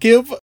will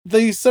give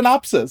the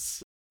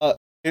synopsis.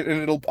 And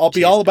it'll all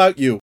be all about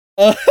you.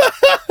 My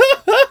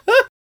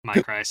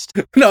Christ.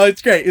 No,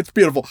 it's great. It's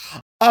beautiful.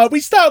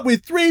 We start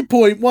with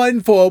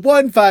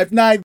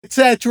 3.14159,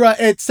 etc.,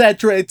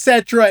 etc.,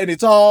 etc., and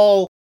it's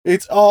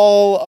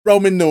all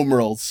Roman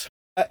numerals.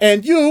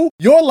 And your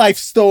life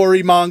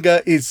story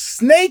manga is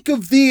Snake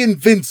of the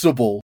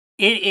Invincible.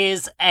 It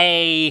is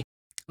a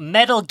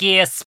Metal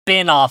Gear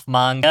spin-off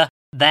manga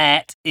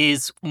that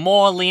is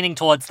more leaning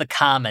towards the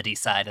comedy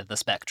side of the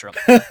spectrum.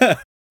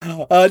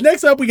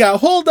 Next up, we got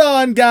Hold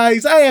On,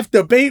 Guys. I have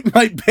to bait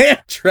my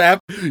bear trap.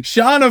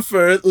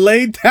 Shonifer,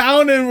 lay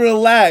down and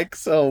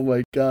relax. Oh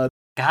my god.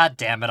 God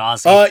damn it,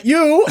 Ozzy.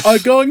 You are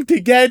going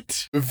to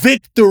get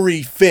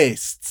Victory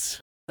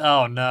Fists.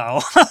 Oh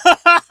no.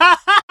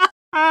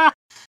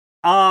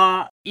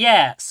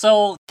 Yeah,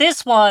 so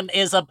this one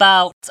is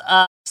about,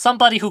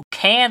 somebody who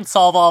can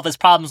solve all of his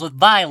problems with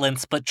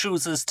violence, but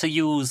chooses to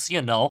use,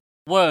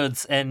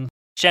 words and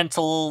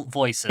gentle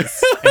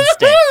voices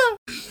instead.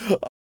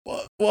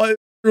 Well,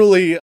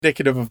 truly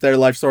indicative of their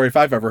life story if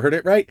I've ever heard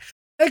it, right?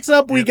 Next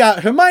up, we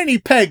got Hermione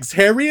Pegs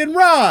Harry and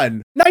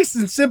Ron. Nice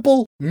and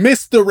simple,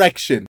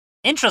 misdirection.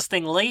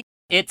 Interestingly,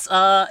 it's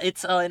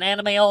an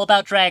anime all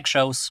about drag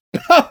shows.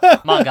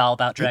 Manga all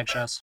about drag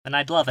shows. And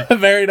I'd love it.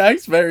 Very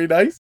nice, very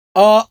nice.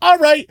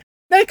 Alright.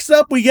 Next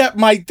up, we get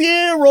My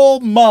Dear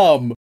Old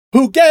Mom,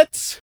 who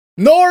gets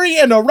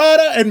Nori and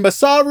Arata and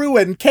Masaru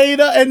and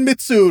Keita and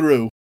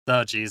Mitsuru.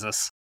 Oh,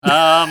 Jesus.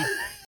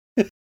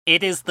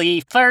 It is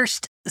the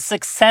first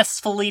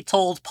successfully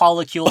told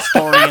polycule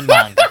story in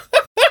manga.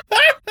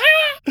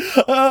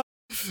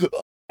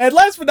 And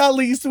last but not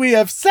least, we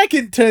have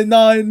Second to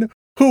None,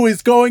 who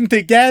is going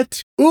to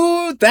get,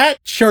 that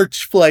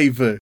church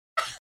flavor.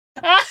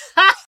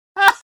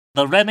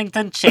 The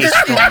Remington Chase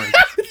story.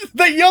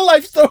 Your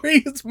life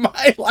story is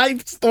my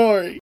life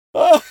story.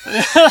 Oh.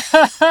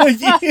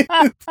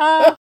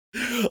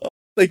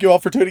 Thank you all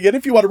for tuning in.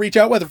 If you want to reach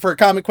out, whether for a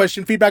comment,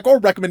 question, feedback, or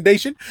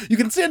recommendation, you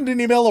can send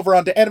an email over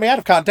onto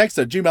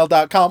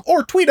animeoutofcontext@gmail.com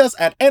or tweet us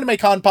at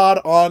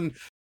AnimeConPod on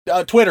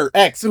Twitter,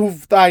 X.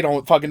 I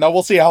don't fucking know.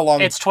 We'll see how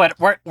long. It's Twitter.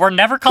 We're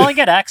never calling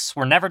it X.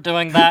 We're never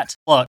doing that.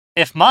 Look,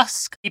 if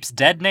Musk keeps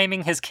dead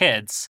naming his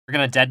kids, we're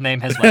gonna dead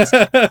name his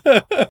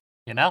website.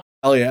 You know?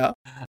 Hell yeah.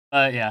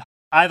 Yeah.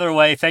 Either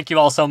way, thank you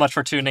all so much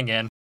for tuning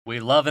in. We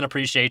love and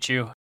appreciate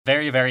you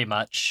very, very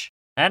much.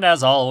 And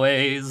as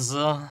always,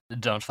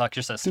 don't fuck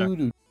your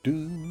sister.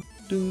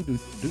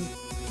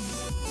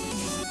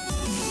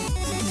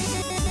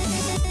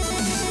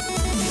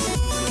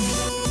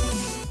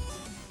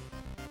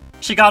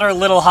 She got her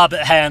little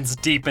hobbit hands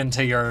deep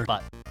into your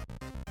butt.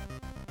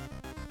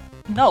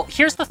 No,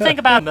 here's the thing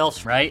about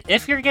MILFs, right?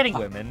 If you're getting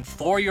women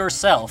for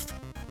yourself,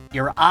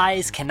 your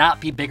eyes cannot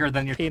be bigger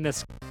than your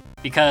penis.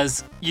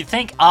 Because you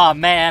think,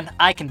 man,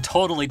 I can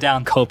totally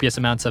down copious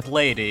amounts of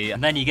lady,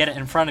 and then you get it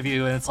in front of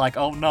you, and it's like,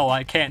 oh no,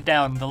 I can't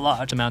down the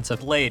large amounts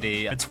of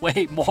lady. It's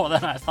way more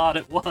than I thought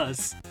it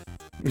was.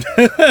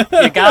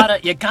 You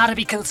gotta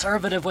be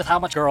conservative with how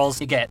much girls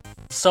you get.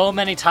 So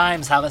many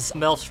times have this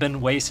MILF's been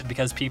wasted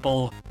because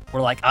people were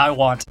like, I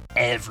want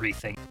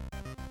everything.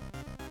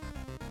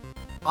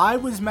 I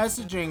was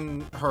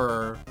messaging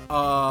her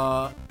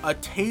a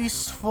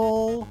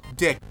tasteful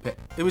dick pic.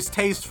 It was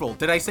tasteful.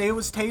 Did I say it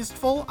was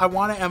tasteful? I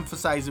want to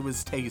emphasize it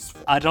was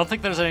tasteful. I don't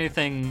think there's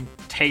anything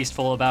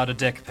tasteful about a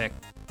dick pic.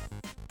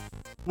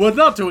 We're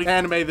not doing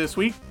anime this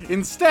week.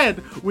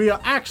 Instead, we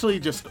are actually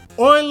just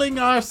oiling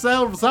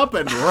ourselves up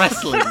and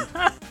wrestling.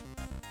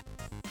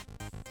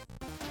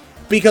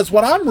 Because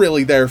what I'm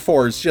really there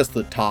for is just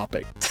the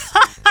topic.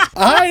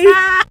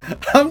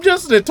 I'm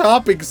just a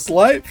topic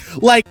slut.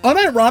 Like,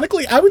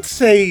 unironically, I would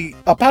say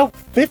about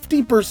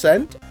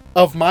 50%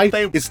 of my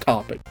thing is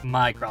topic.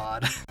 My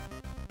god.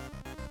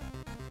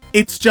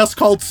 It's just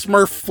called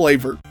Smurf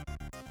flavor.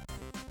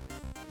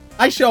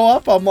 I show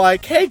up, I'm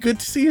like, hey, good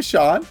to see you,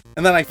 Sean.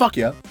 And then I fuck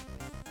you.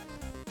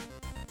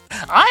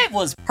 I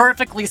was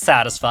perfectly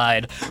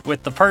satisfied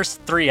with the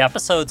first 3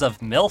 episodes of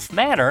MILF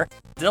Manor.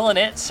 Still in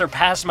it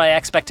surpassed my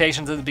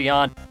expectations and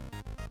beyond.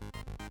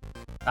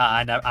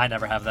 I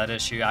never have that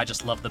issue. I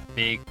just love the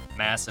big,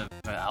 massive...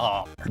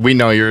 We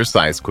know you're a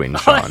size queen,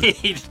 Sean.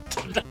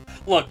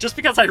 Look, just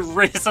because I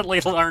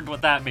recently learned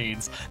what that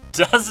means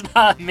does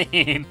not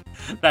mean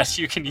that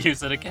you can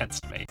use it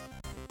against me.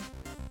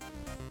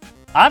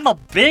 I'm a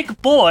big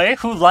boy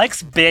who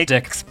likes big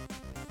dicks.